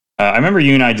 I remember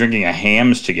you and I drinking a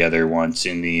Hams together once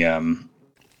in the.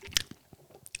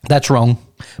 That's wrong,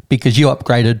 because you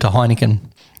upgraded to Heineken.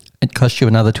 It cost you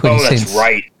another 20 cents. Oh, that's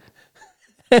right.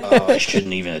 I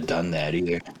shouldn't even have done that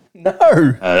either. No.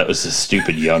 That was a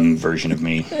stupid young version of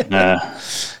me.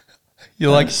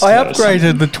 You're like, That's- I that was upgraded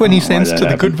something. the 20 I don't know why cents that to the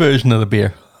good happened. version of the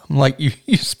beer. I'm like,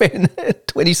 you spent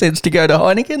 20 cents to go to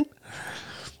Heineken?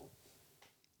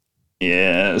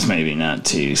 Yeah, it's maybe not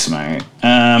too smart.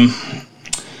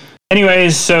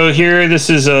 Anyways, so here, this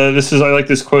is I like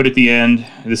this quote at the end.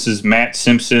 This is Matt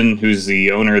Simpson, who's the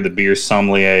owner of the Beer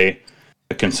Sommelier,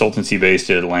 a consultancy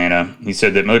based in Atlanta. He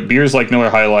said that beers like Miller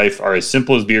High Life are as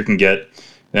simple as beer can get.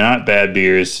 They're not bad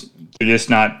beers.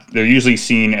 They're usually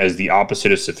seen as the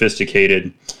opposite of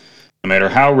sophisticated. No matter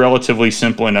how relatively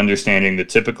simple and understanding the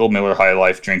typical Miller High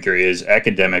Life drinker is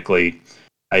academically,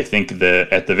 I think that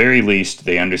at the very least,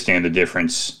 they understand the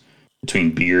difference between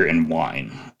beer and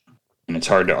wine. And it's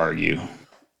hard to argue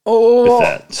with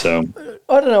that. So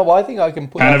I don't know. I think I can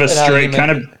put kind of up a an stray,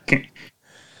 argument.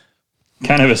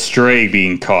 kind of a stray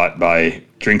being caught by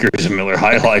drinkers of Miller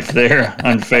High Life there.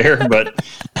 Unfair, but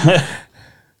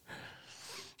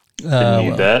didn't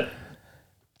need that.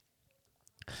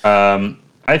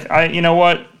 I you know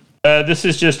what? This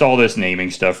is just all this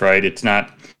naming stuff, right? It's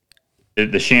not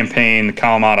the champagne, the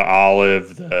Kalamata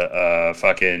olive, the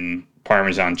fucking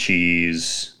Parmesan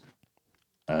cheese,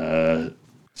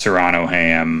 Serrano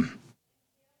ham,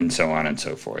 and so on and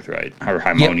so forth, right? Or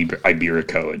Himone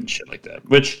Iberico and shit like that.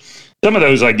 Which some of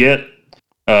those I get,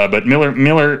 but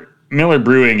Miller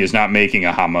Brewing is not making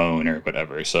a jamon or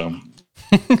whatever, so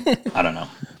I don't know.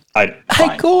 Hey,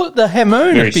 Fine. call it the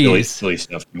Hamon Very of beers. silly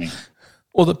stuff to me.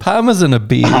 Or the Parmesan of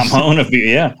beers. Hamon of beer,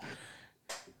 yeah.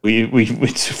 We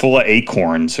it's full of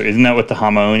acorns. So isn't that what the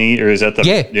hamoni, or is that the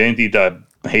Yeah. They didn't eat the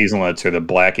hazelnuts or the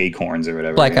black acorns or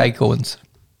whatever? Black yeah. acorns.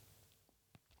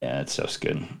 Yeah, that stuff's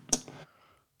good.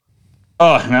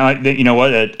 Oh, now you know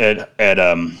what?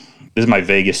 This is my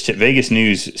Vegas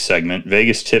news segment,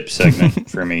 Vegas tip segment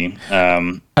for me.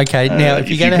 Okay, now if if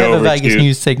you're you going to go have a over Vegas to-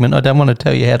 news segment, I don't want to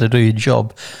tell you how to do your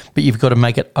job, but you've got to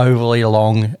make it overly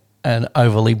long and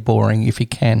overly boring if you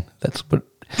can. That's what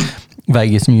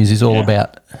Vegas news is all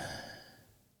about.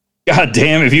 God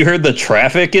damn! Have you heard the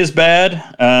traffic is bad?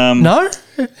 No?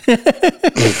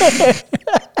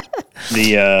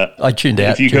 I tuned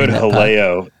out. If you go during to that part.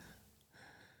 Haleo,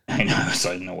 I know, so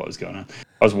I didn't know what was going on.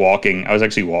 I was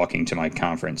actually walking to my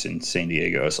conference in San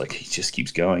Diego. I was like, he just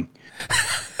keeps going.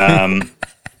 If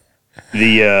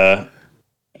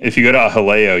you go to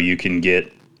Haleo, you can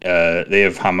get they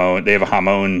have a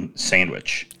hamon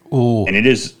sandwich. Ooh. And it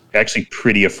is actually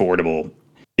pretty affordable.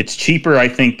 It's cheaper, I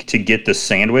think, to get the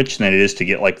sandwich than it is to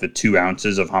get like the 2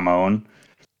 ounces of hamon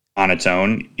on its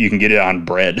own. You can get it on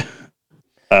bread.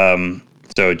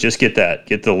 So just get that.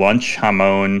 Get the lunch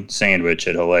hamon sandwich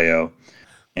at Haleo,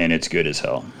 and it's good as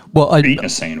hell. Well, You're eating a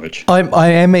sandwich. I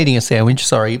am eating a sandwich.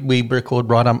 Sorry, we record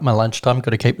right up my lunchtime.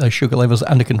 Got to keep those sugar levels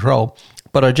under control.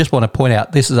 But I just want to point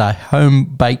out this is a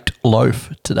home-baked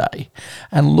loaf today.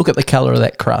 And look at the colour of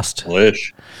that crust.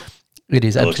 Delish. It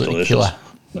is It looks absolutely delicious. killer.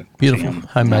 Look, Beautiful damn.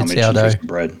 homemade Now I'm itching for sourdough. some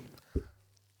bread.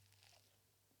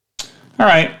 All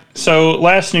right. So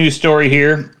last news story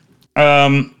here.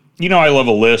 You know I love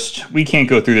a list. We can't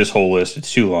go through this whole list.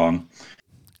 It's too long.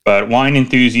 But wine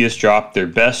enthusiasts dropped their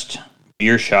best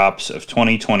beer shops of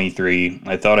 2023.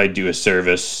 I thought I'd do a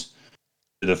service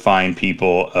to the fine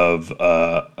people of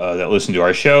that listen to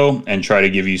our show and try to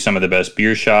give you some of the best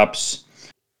beer shops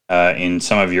in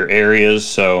some of your areas.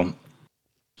 So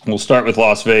we'll start with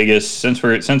Las Vegas. Since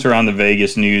we're on the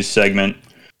Vegas news segment,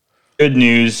 good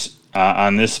news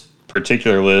on this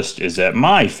particular list is that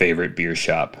my favorite beer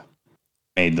shop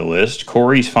made the list.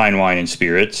 Corey's Fine Wine and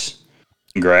Spirits.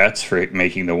 Congrats for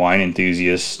making the wine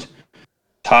enthusiast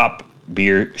top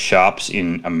beer shops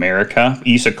in America.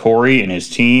 Issa Corey and his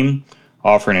team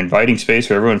offer an inviting space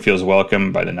where everyone feels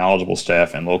welcome by the knowledgeable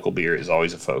staff, and local beer is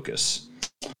always a focus.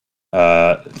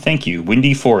 Thank you.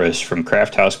 Windy Forest from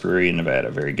Craft House Brewery in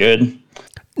Nevada. Very good.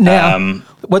 Now,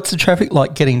 what's the traffic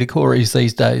like getting to Corey's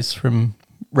these days from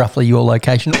roughly your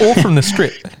location or from the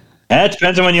strip? That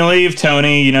depends on when you leave,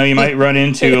 Tony. You know, you might run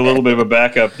into a little bit of a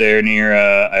backup there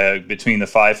near between the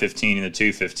 5:15 and the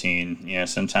 2:15. You know,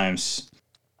 sometimes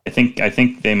I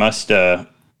think they must. You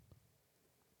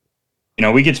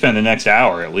know, we could spend the next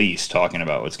hour at least talking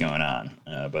about what's going on,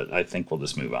 but I think we'll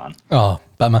just move on. Oh,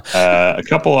 bummer. A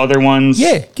couple other ones,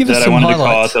 Yeah, give us that I some wanted to call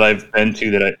highlights. out that I've been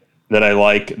to that I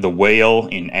like. The Whale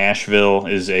in Asheville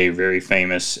is a very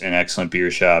famous and excellent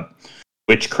beer shop.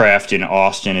 Witchcraft in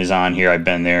Austin is on here. I've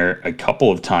been there a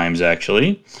couple of times,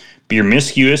 actually. Beer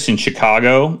Miscuous in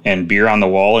Chicago and Beer on the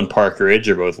Wall in Park Ridge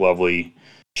are both lovely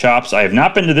shops. I have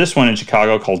not been to this one in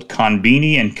Chicago called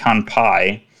Konbini and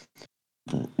Konpai,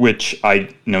 which I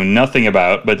know nothing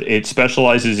about, but it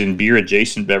specializes in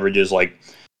beer-adjacent beverages like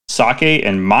sake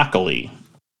and makgeolli,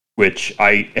 which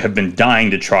I have been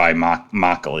dying to try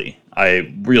makgeolli.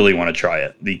 I really want to try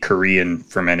it. The Korean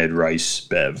fermented rice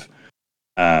bev.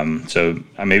 So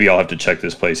maybe I'll have to check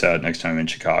this place out next time I'm in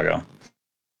Chicago.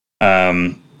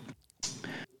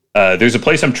 There's a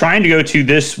place I'm trying to go to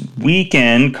this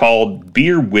weekend called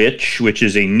Beer Witch, which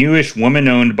is a newish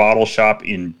woman-owned bottle shop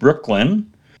in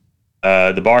Brooklyn.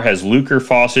 The bar has Lucre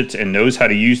faucets and knows how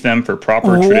to use them for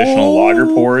proper traditional lager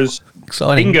pours.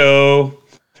 Exciting. Bingo.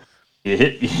 You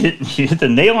hit the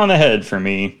nail on the head for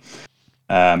me.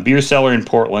 Beer Cellar in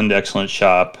Portland, excellent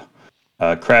shop.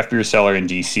 Craft Beer Cellar in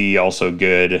DC, also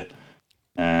good.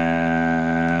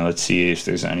 Let's see if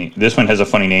there's any. This one has a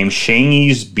funny name.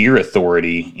 Shangy's Beer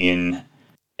Authority in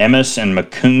Emmis and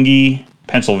Macungie,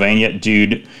 Pennsylvania.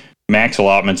 Dude, Max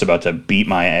Allotment's about to beat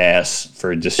my ass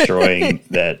for destroying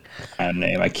that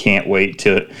name. I can't wait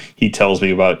till he tells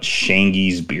me about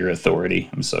Shangy's Beer Authority.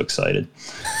 I'm so excited.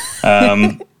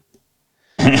 I'm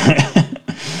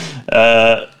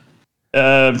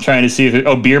trying to see if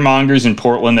Beermongers in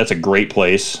Portland. That's a great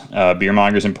place.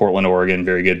 Beermongers in Portland, Oregon.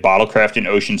 Very good. Bottlecraft in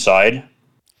Oceanside.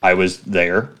 I was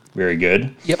there. Very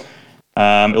good. Yep.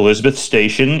 Elizabeth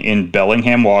Station in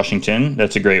Bellingham, Washington.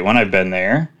 That's a great one. I've been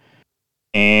there.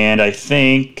 And I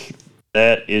think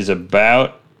that is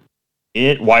about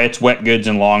it. Wyatt's Wet Goods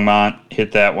in Longmont.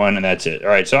 Hit that one, and that's it. All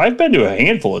right. So I've been to a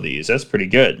handful of these. That's pretty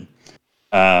good.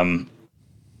 So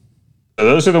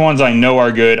those are the ones I know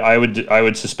are good. I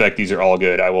would suspect these are all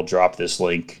good. I will drop this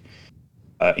link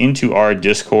into our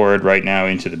Discord right now,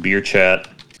 into the beer chat.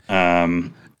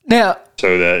 Now,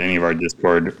 so that any of our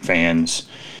Discord fans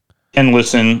can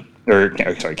listen,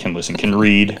 can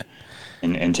read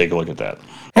and take a look at that.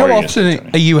 how often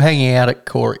are you hanging out at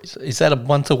Corey's? Is that a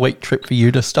once a week trip for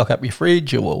you to stock up your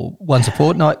fridge, or once a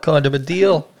fortnight kind of a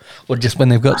deal, or just when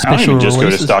they've got special just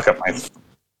releases? go to stock up my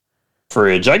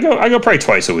fridge. I go probably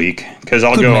twice a week because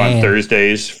I'll go on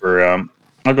Thursdays for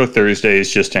I'll go Thursdays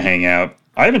just to hang out.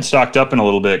 I haven't stocked up in a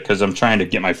little bit because I'm trying to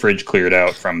get my fridge cleared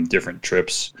out from different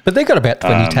trips. But they've got about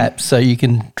 20 taps, so you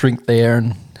can drink there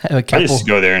and have a couple. I just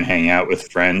go there and hang out with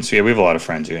friends. Yeah, we have a lot of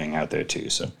friends who hang out there too.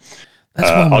 So that's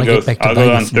why I'll go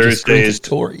on Thursdays.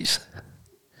 Corey's.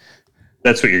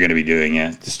 That's what you're going to be doing.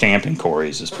 Yeah, the Stamp and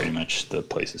Corey's is pretty much the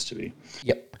places to be.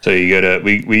 Yep. So you go to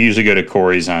we usually go to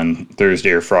Corey's on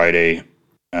Thursday or Friday,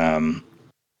 and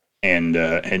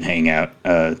hang out.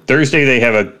 Thursday they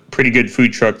have a pretty good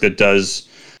food truck that does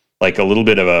like a little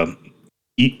bit of I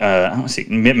don't want to say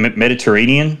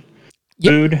Mediterranean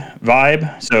food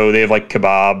vibe. So they have like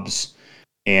kebabs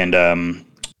and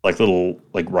like little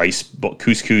like rice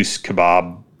couscous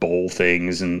kebab bowl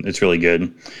things, and it's really good.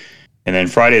 And then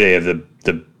Friday they have the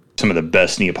some of the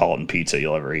best Neapolitan pizza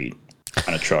you'll ever eat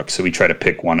on a truck. So we try to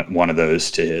pick one of those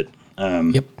to hit.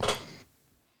 Yep.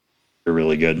 They're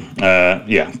really good.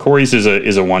 Corey's is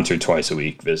a once or twice a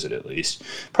week visit at least.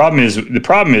 The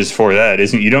problem is for that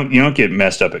isn't you don't get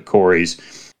messed up at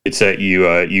Corey's. It's that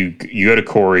you go to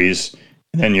Corey's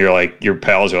and then you're like your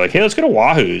pals are like, hey, let's go to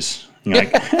Wahoo's. And you're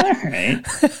like,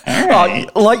 all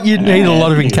right. Like you need a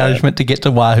lot of encouragement to get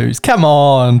to Wahoo's. Come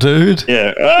on, dude.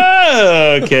 Yeah.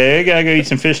 Oh, okay. I gotta go eat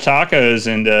some fish tacos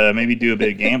and maybe do a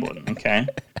bit of gambling. Okay.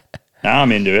 Now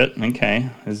I'm into it. Okay.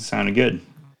 This is sounding good.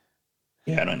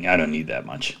 Yeah, I don't need that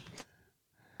much.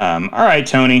 All right,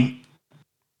 Tony.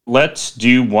 Let's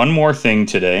do one more thing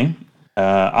today.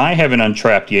 I have an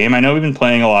Untrapped game. I know we've been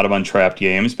playing a lot of Untrapped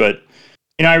games, but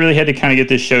I really had to kind of get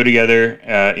this show together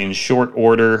in short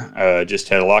order. Just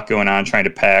had a lot going on trying to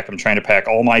pack. I'm trying to pack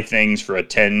all my things for a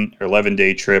 10 or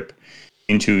 11-day trip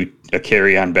into a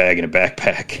carry-on bag and a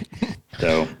backpack.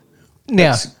 So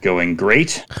now, that's going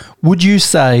great. Would you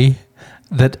say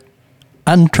that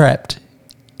Untrapped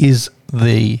is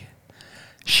the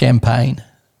champagne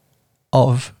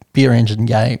of beer engine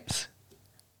games?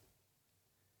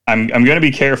 I'm going to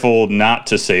be careful not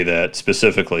to say that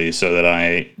specifically so that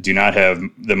I do not have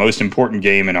the most important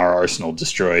game in our arsenal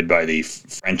destroyed by the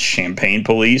French champagne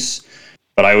police.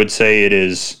 But I would say it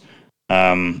is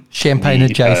champagne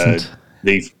adjacent.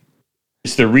 It's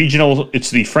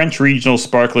the French regional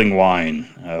sparkling wine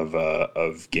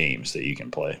of games that you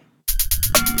can play,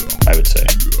 I would say.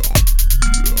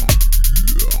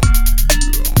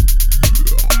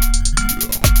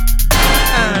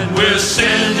 And we're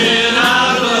sending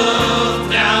our love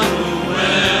down the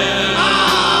well.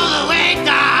 All the way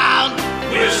down.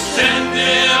 We're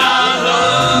sending our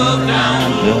love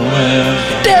down the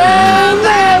well. Down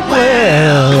that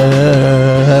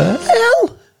well.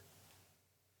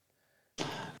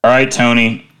 All right,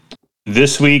 Tony.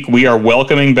 This week we are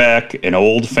welcoming back an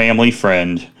old family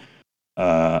friend.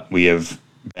 We have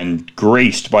been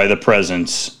graced by the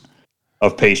presence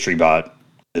of PastryBot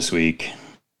this week.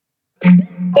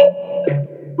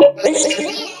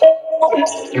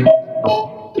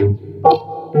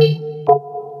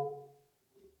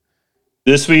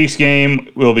 This week's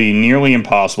game will be nearly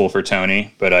impossible for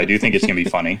Tony, but I do think it's going to be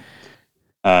funny.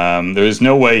 There's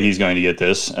no way he's going to get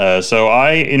this. So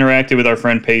I interacted with our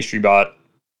friend PastryBot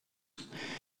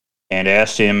and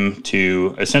asked him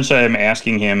to, essentially I'm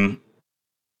asking him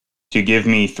to give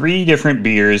me 3 different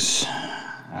beers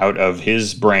out of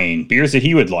his brain, beers that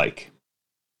he would like.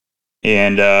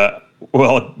 And,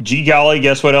 well, gee golly,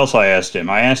 guess what else I asked him?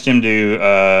 I asked him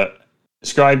to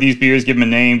describe these beers, give them a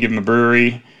name, give them a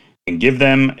brewery, and give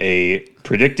them a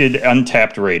predicted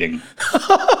untapped rating.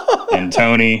 And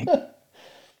Tony,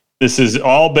 this is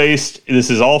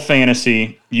all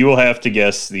fantasy. You will have to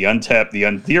guess the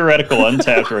theoretical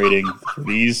untapped rating for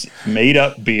these made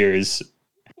up beers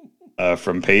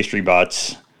from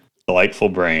PastryBot's delightful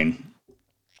brain.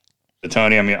 So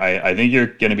Tony, I mean, I think you're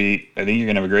gonna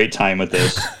have a great time with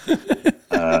this.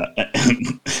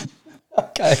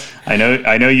 Okay.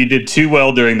 I know you did too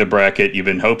well during the bracket. You've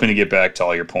been hoping to get back to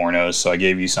all your pornos, so I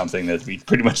gave you something that'd be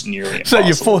pretty much nearly impossible. So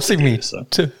you're forcing to me do, so.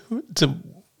 to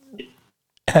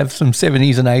have some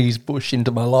 70s and 80s bush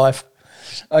into my life.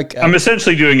 Okay. I'm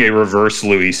essentially doing a reverse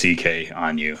Louis C.K.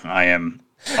 on you. I am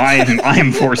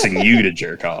forcing you to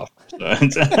jerk off. So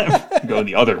go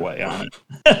the other way on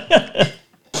it.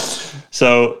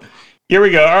 So here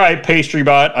we go. All right,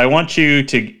 PastryBot, I want you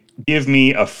to give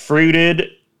me a fruited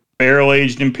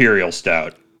barrel-aged imperial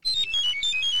stout.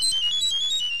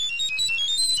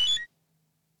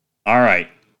 All right,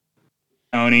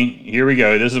 Tony, here we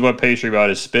go. This is what PastryBot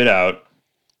has spit out.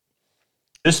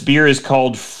 This beer is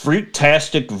called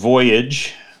Fruitastic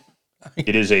Voyage.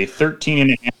 It is a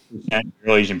 13.5%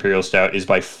 barrel-aged imperial stout. It is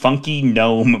by Funky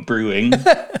Gnome Brewing.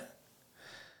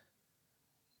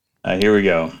 Here we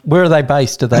go. Where are they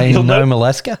based? Are they in Nome,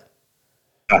 Alaska?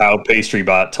 How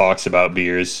PastryBot talks about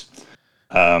beers.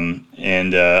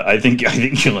 I think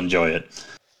you'll enjoy it.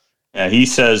 He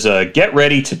says, get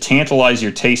ready to tantalize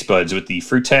your taste buds with the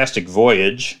Fruitastic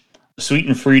Voyage, a sweet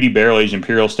and fruity barrel-aged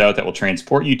imperial stout that will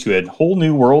transport you to a whole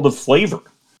new world of flavor.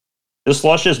 This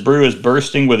luscious brew is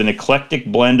bursting with an eclectic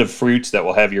blend of fruits that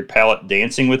will have your palate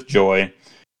dancing with joy.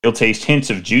 You'll taste hints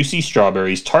of juicy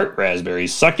strawberries, tart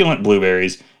raspberries, succulent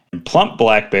blueberries, and plump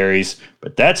blackberries,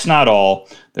 but that's not all.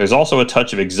 There's also a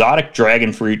touch of exotic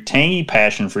dragon fruit, tangy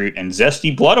passion fruit, and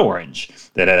zesty blood orange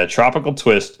that add a tropical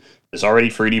twist to this already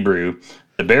fruity brew.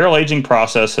 The barrel aging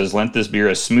process has lent this beer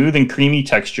a smooth and creamy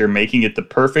texture, making it the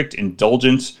perfect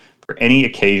indulgence for any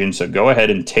occasion. So go ahead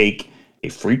and take a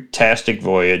Fruitastic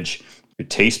Voyage. Your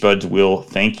taste buds will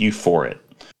thank you for it.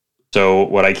 So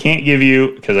what I can't give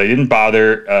you, because I didn't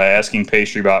bother asking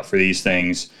PastryBot for these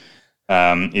things,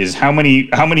 is how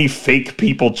many fake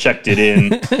people checked it in,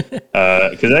 because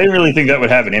I didn't really think that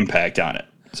would have an impact on it.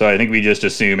 So I think we just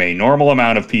assume a normal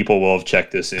amount of people will have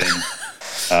checked this in.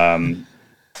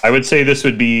 I would say this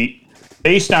would be,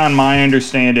 based on my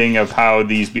understanding of how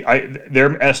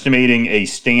they're estimating a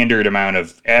standard amount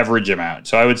of average amount.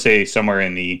 So I would say somewhere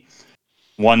in the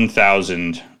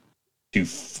 1,000 to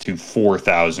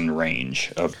 4,000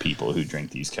 range of people who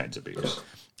drink these kinds of beers.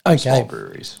 Okay. Small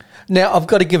breweries. Now, I've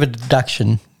got to give a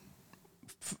deduction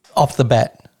off the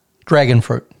bat. Dragon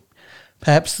fruit.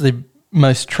 Perhaps the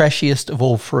most trashiest of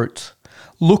all fruits.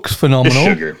 Looks phenomenal. Just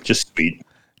sugar, just sweet.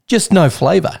 Just no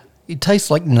flavour. It tastes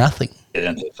like nothing. It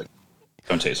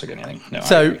don't taste like anything. No.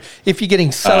 So if you're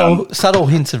getting subtle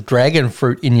hints of dragon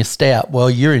fruit in your stout, well,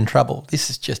 you're in trouble. This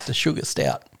is just a sugar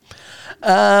stout.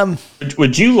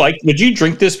 Would you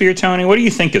drink this beer, Tony? What do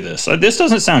you think of this? This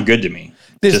doesn't sound good to me.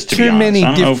 There's just to too be honest. many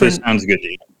I don't know if this different. sounds good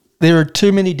to you. There are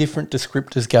too many different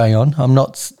descriptors going on. I'm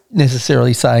not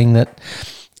necessarily saying that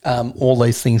all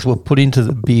these things were put into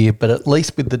the beer, but at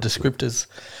least with the descriptors,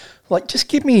 like just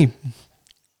give me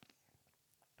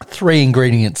 3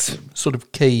 ingredients, sort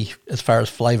of key as far as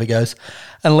flavour goes,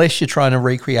 unless you're trying to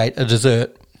recreate a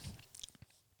dessert.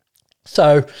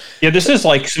 So Yeah, this is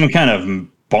like some kind of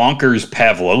bonkers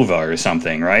pavlova or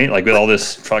something, right? Like with all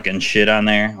this fucking shit on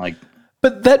there. Like,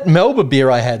 but that Melba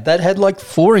beer I had, that had like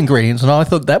 4 ingredients, and I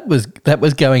thought that was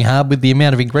going hard with the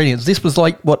amount of ingredients. This was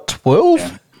like, what, 12?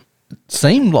 Yeah. It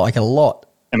seemed like a lot.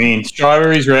 I mean,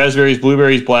 strawberries, raspberries,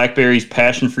 blueberries, blackberries,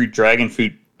 passion fruit, dragon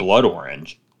fruit, blood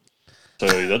orange.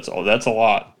 So that's a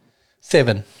lot.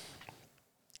 7.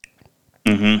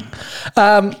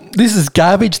 Mm-hmm. This is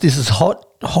garbage. This is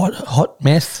hot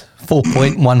mess.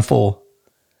 4.14.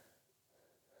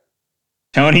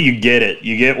 Tony, you get it.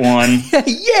 You get one.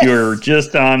 Yes. You're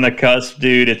just on the cusp,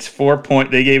 dude. It's 4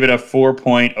 point. They gave it a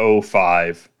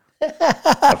 4.05. A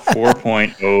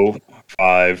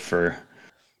 4.05 for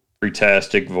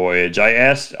Fruitastic Voyage.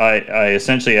 I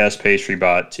essentially asked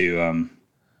PastryBot to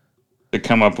to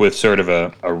come up with sort of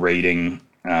a rating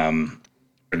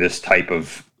for this type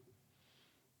of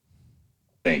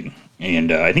thing.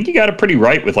 And I think he got it pretty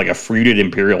right with like a fruited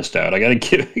imperial stout. I gotta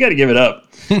give it up.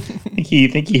 I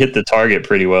think he hit the target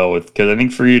pretty well because I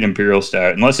think fruited imperial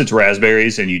stout, unless it's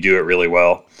raspberries and you do it really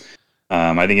well,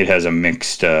 I think it has a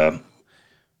mixed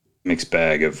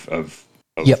bag of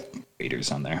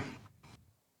flavors on there.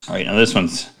 All right, now this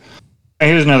one's.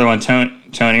 Here's another one,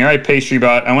 Tony. All right, pastry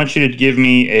bot. I want you to give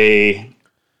me a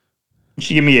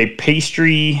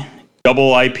pastry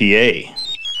double IPA.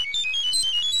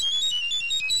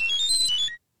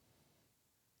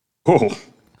 Oh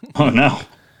no! All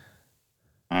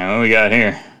right, what we got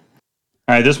here?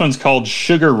 All right, this one's called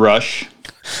Sugar Rush.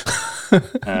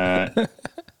 I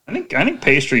think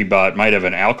Pastry Bot might have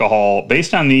an alcohol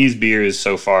based on these beers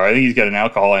so far. I think he's got an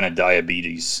alcohol and a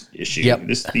diabetes issue. Yep.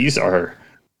 These are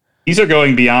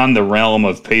going beyond the realm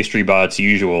of Pastry Bot's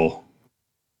usual.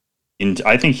 And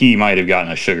I think he might have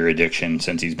gotten a sugar addiction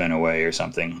since he's been away or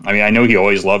something. I mean, I know he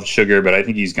always loved sugar, but I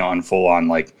think he's gone full on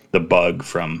like the bug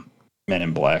from Men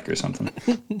in Black or something.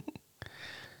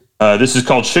 This is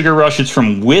called Sugar Rush. It's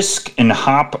from Whisk and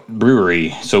Hop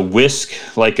Brewery. So whisk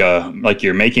like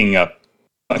you're making a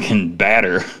fucking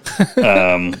batter.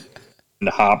 The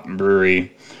Hop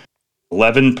Brewery,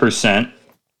 11%.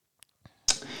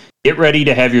 Get ready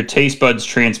to have your taste buds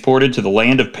transported to the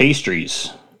land of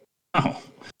pastries. Oh,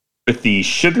 with the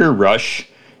Sugar Rush,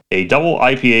 a double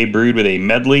IPA brewed with a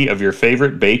medley of your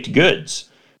favorite baked goods.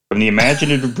 From the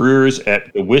imaginative brewers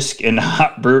at the Whisk and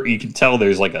Hop Brewery, you can tell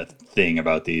there's like a thing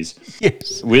about these.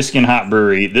 Yes. Whisk and Hop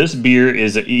Brewery. This beer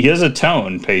he has a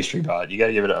tone, Pastry Bot. You got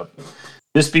to give it up.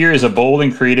 This beer is a bold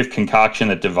and creative concoction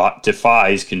that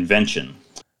defies convention.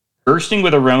 Bursting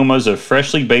with aromas of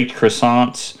freshly baked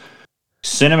croissants,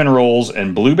 cinnamon rolls,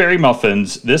 and blueberry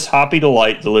muffins, this hoppy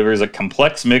delight delivers a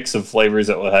complex mix of flavors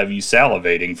that will have you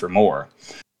salivating for more.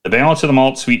 The balance of the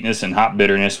malt sweetness and hop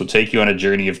bitterness will take you on a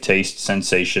journey of taste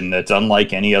sensation that's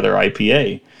unlike any other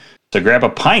IPA. So grab a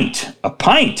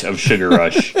pint of Sugar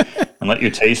Rush, and let your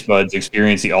taste buds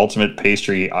experience the ultimate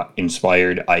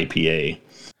pastry-inspired IPA.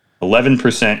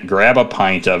 11%, grab a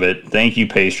pint of it. Thank you,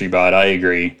 Pastry Bot. I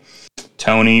agree.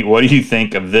 Tony, what do you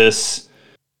think of this?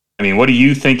 I mean, what do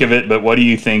you think of it, but what do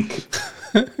you think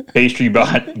Pastry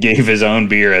Bot gave his own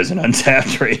beer as an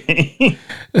Untapped rating?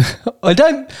 I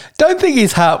don't think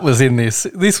his heart was in this.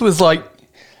 This was like,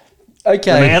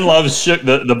 okay. The man loves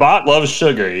sugar. The bot loves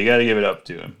sugar. You got to give it up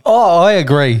to him. Oh, I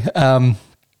agree. I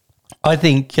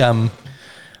think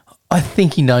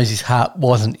he knows his heart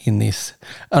wasn't in this,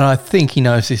 and I think he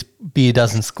knows this beer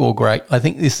doesn't score great. I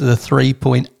think this is a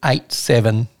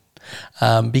 3.87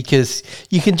 because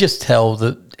you can just tell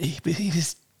that he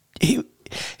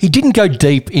didn't go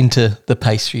deep into the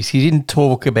pastries. He didn't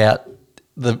talk about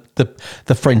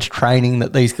the French training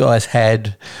that these guys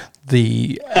had.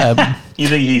 You think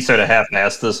he sort of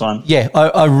half-assed this one? Yeah,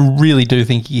 I really do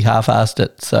think he half-assed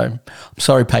it. So I'm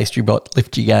sorry, Pastry Bot,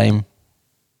 lift your game.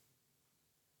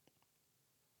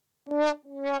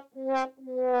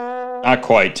 Not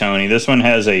quite, Tony. This one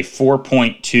has a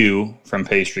 4.2 from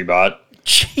Pastry Bot.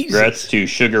 Jesus. Congrats to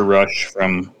Sugar Rush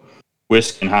from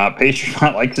Whisk and Hop. Pastry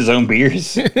Bot likes his own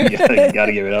beers. You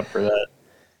gotta give it up for that.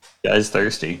 Guy's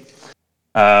thirsty.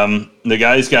 The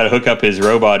guy's got to hook up his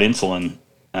robot insulin.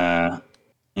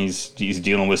 He's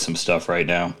dealing with some stuff right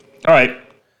now. All right,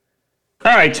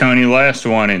 Tony. Last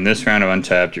one in this round of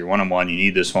Untapped. You're 1-1. You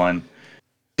need this one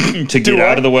to get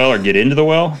out of the well or get into the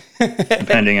well,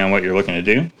 depending on what you're looking to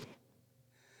do.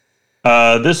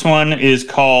 This one is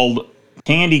called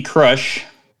Candy Crush.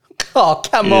 Oh,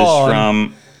 come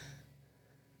on.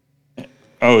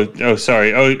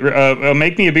 Sorry.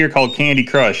 Make me a beer called Candy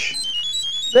Crush.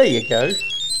 There you go.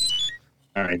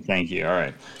 All right, thank you. All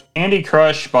right. Candy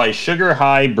Crush by Sugar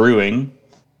High Brewing.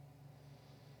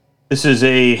 This is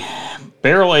a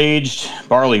barrel-aged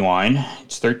barley wine.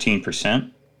 It's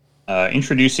 13%.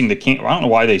 Introducing the I don't know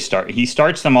why they start. He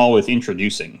starts them all with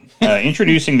introducing.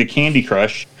 Introducing the Candy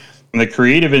Crush from the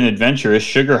creative and adventurous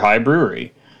Sugar High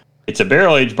Brewery. It's a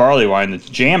barrel-aged barley wine that's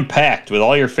jam-packed with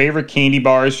all your favorite candy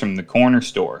bars from the corner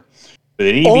store. With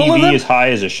an ABV as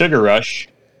high as a Sugar Rush.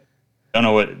 Don't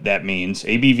know what that means.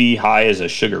 ABV high as a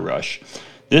Sugar Rush.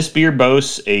 This beer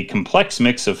boasts a complex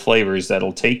mix of flavors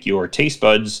that'll take your taste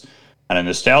buds on a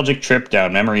nostalgic trip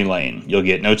down memory lane. You'll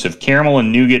get notes of caramel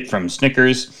and nougat from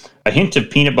Snickers, a hint of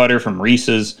peanut butter from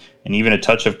Reese's, and even a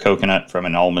touch of coconut from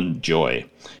an Almond Joy.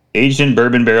 Aged in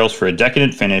bourbon barrels for a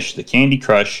decadent finish, the Candy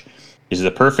Crush is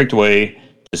the perfect way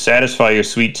to satisfy your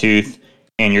sweet tooth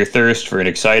and your thirst for an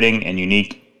exciting and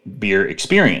unique beer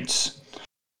experience.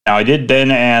 Now, I did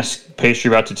then ask Pastry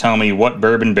Bot to tell me what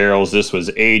bourbon barrels this was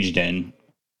aged in.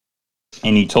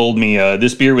 And he told me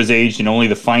this beer was aged in only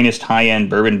the finest high-end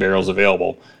bourbon barrels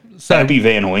available. Pappy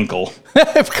Van Winkle.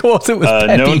 Of course it was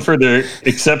Pappy. Known for their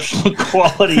exceptional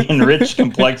quality and rich,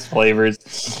 complex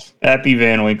flavors, Pappy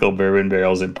Van Winkle bourbon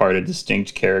barrels impart a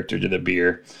distinct character to the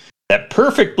beer that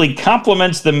perfectly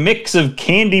complements the mix of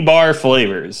candy bar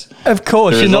flavors. Of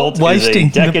course, the you're not wasting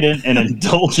is a decadent and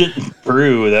indulgent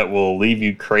brew that will leave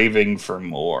you craving for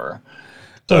more.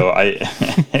 So I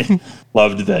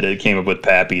loved that it came up with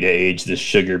Pappy to age this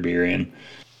sugar beer in.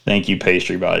 Thank you,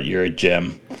 Pastry Bot. You're a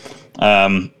gem.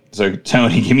 So,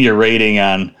 Tony, give me a rating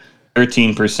on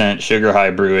 13% Sugar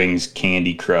High Brewing's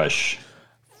Candy Crush.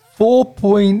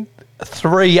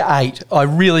 4.38. I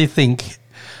really think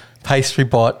Pastry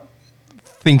Bot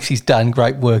thinks he's done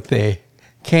great work there.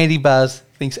 Candy bars,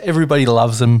 thinks everybody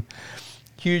loves them.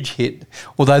 Huge hit.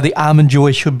 Although the Almond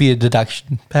Joy should be a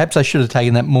deduction. Perhaps I should have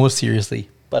taken that more seriously,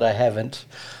 but I haven't.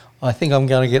 I think I'm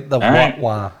going to get the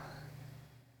wah-wah.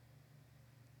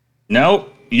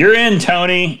 Nope. You're in,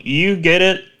 Tony. You get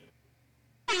it.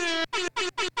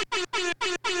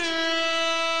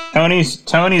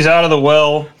 Tony's out of the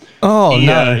well. Oh,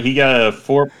 no. He got a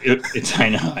 4. I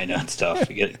know it's tough.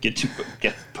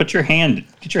 Put your hand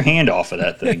off of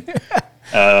that thing.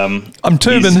 I'm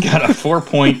tubing. He's got a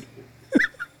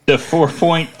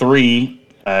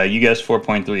 4.3. You guessed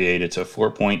 4.38. It's a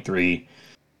 4.3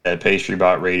 that Pastry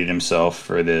Bot rated himself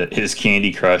for his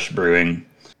Candy Crush brewing.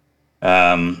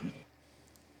 Yeah,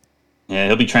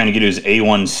 he'll be trying to get his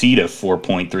A1C to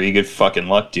 4.3. Good fucking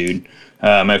luck, dude.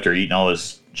 After eating all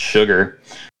this sugar.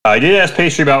 I did ask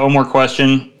Pastry about one more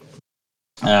question,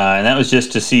 and that was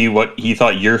just to see what he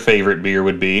thought your favorite beer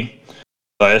would be.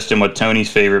 So I asked him what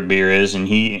Tony's favorite beer is, and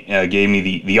he gave me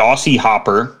the Aussie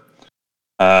Hopper.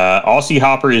 Aussie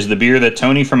Hopper is the beer that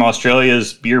Tony from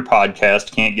Australia's beer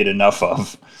podcast can't get enough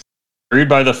of. Brewed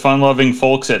by the fun-loving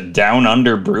folks at Down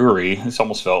Under Brewery. This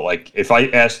almost felt like if I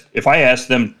had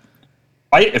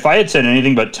said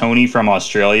anything but Tony from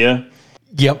Australia,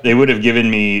 yep, they would have given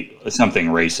me something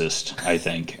racist, I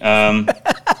think.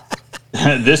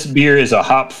 This beer is a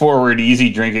hop-forward,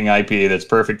 easy-drinking IPA that's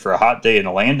perfect for a hot day in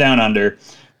the land down under.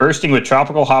 Bursting with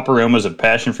tropical hop aromas of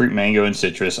passion fruit, mango, and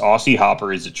citrus, Aussie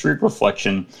Hopper is a true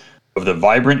reflection of the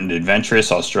vibrant and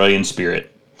adventurous Australian spirit.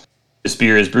 This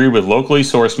beer is brewed with locally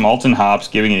sourced malt and hops,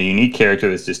 giving it a unique character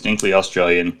that's distinctly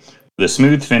Australian. With a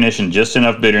smooth finish and just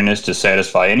enough bitterness to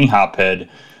satisfy any hophead,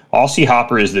 Aussie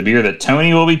Hopper is the beer that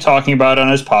Tony will be talking about on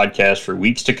his podcast for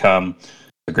weeks to come.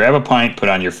 So grab a pint, put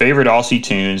on your favorite Aussie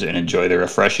tunes, and enjoy the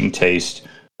refreshing taste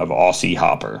of Aussie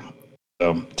Hopper.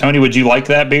 So, Tony, would you like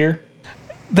that beer?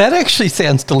 That actually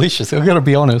sounds delicious. I've got to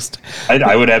be honest.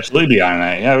 I would absolutely be on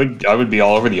that. Yeah, I would be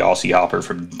all over the Aussie Hopper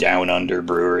from Down Under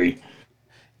Brewery.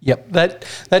 Yep, that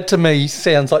to me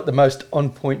sounds like the most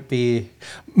on-point beer,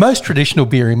 most traditional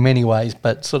beer in many ways,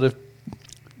 but sort of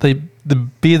the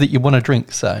beer that you want to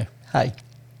drink. So, hey,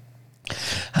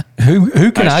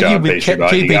 who can Nice argue job, with Pastry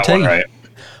Bot. You got one ChatGPT?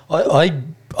 right.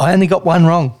 I only got one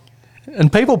wrong,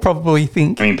 and people probably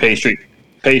think. I mean, Pastry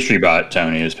Bot,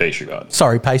 Tony, is Pastry Bot.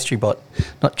 Sorry, Pastry Bot,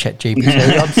 not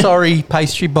ChatGPT. I'm sorry,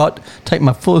 Pastry Bot. Take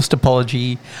my fullest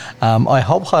apology. I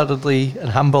wholeheartedly and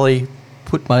humbly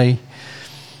put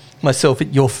myself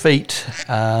at your feet.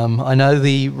 I know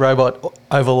the robot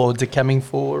overlords are coming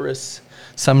for us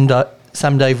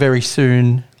someday very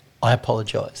soon. I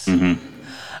apologise.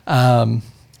 Mm-hmm.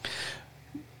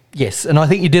 Yes, and I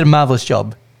think you did a marvellous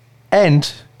job.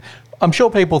 And I'm sure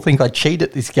people think I cheat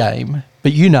at this game,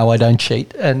 but you know I don't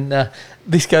cheat, and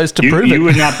this goes to prove it. You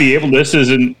would not be able. This is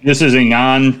a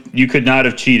non. You could not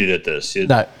have cheated at this.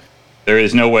 No, there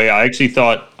is no way. I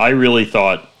really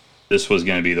thought this was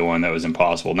going to be the one that was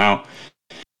impossible. Now,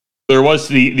 there was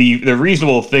the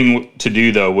reasonable thing to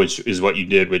do, though, which is what you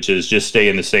did, which is just stay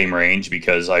in the same range,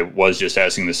 because I was just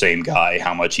asking the same guy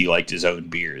how much he liked his own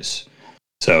beers.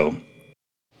 So,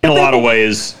 in a lot of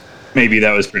ways, maybe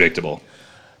that was predictable.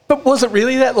 but was it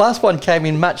really? That last one came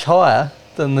in much higher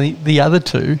than the other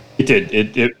two. It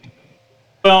did.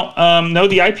 Well, no,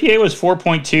 the IPA was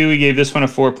 4.2. He gave this one a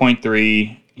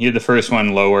 4.3. He had the first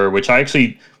one lower, which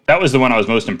that was the one I was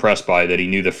most impressed by, that he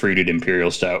knew the fruited Imperial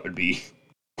Stout would be,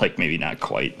 like, maybe not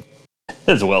quite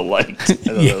as well liked. I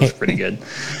thought that was pretty good.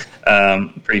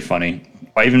 Pretty funny.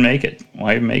 Why even make it?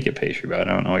 Pastry Bot? I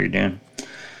don't know what you're doing.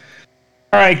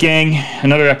 All right, gang.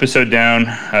 Another episode down.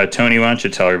 Tony, why don't you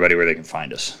tell everybody where they can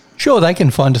find us? Sure, they can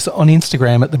find us on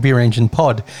Instagram at the Beer Engine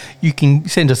Pod. You can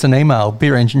send us an email,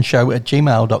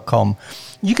 beerengineshow@gmail.com.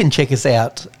 You can check us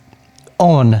out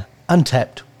on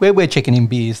Untapped, where we're checking in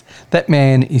beers. That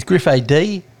man is Griff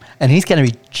AD, and he's going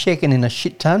to be checking in a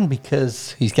shit ton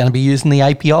because he's going to be using the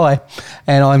API.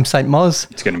 And I'm St. Moz.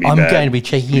 It's going to be I'm bad. going to be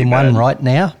checking in one right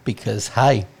now because,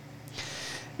 hey,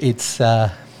 it's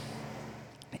a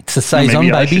saison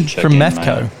maybe I baby should check from in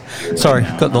Mathco. right Sorry,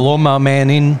 now. got the lawnmower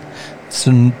man in.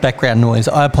 Some background noise.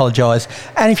 I apologise.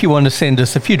 And if you want to send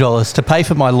us a few dollars to pay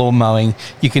for my lawn mowing,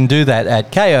 you can do that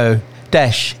at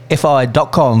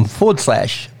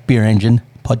ko-fi.com/beer engine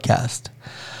podcast.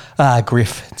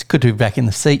 Griff, it's good to be back in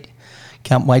the seat.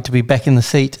 Can't wait to be back in the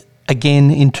seat again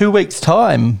in 2 weeks'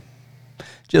 time.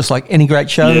 Just like any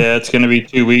great show. Yeah, it's going to be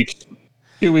 2 weeks.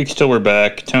 2 weeks till we're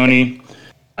back. Tony,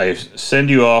 I send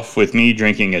you off with me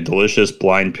drinking a delicious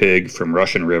blind pig from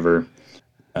Russian River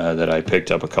that I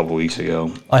picked up a couple weeks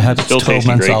ago. I hope it's still 12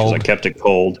 tasting months great because old. I kept it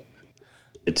cold.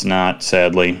 It's not,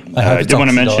 sadly. I hope I it's did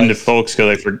want to mention to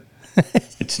oxidized. folks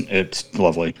because it's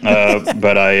lovely.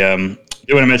 But I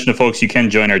do want to mention to folks you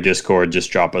can join our Discord. Just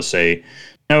drop us a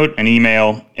note, an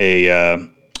email, a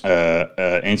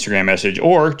Instagram message,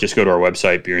 or just go to our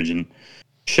website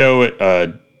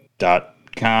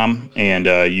beerengineshow.com and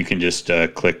you can just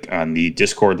click on the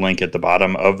Discord link at the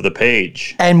bottom of the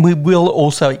page. And we will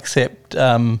also accept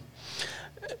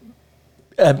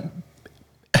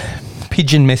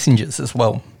pigeon messengers as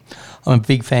well. I'm a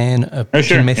big fan of pigeon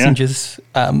sure, yeah. messengers.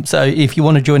 So if you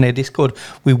want to join our Discord,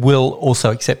 we will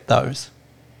also accept those.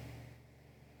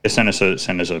 Send us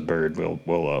a bird.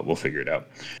 We'll figure it out.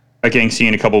 Okay, see you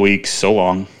in a couple weeks. So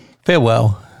long.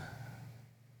 Farewell.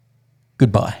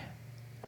 Goodbye.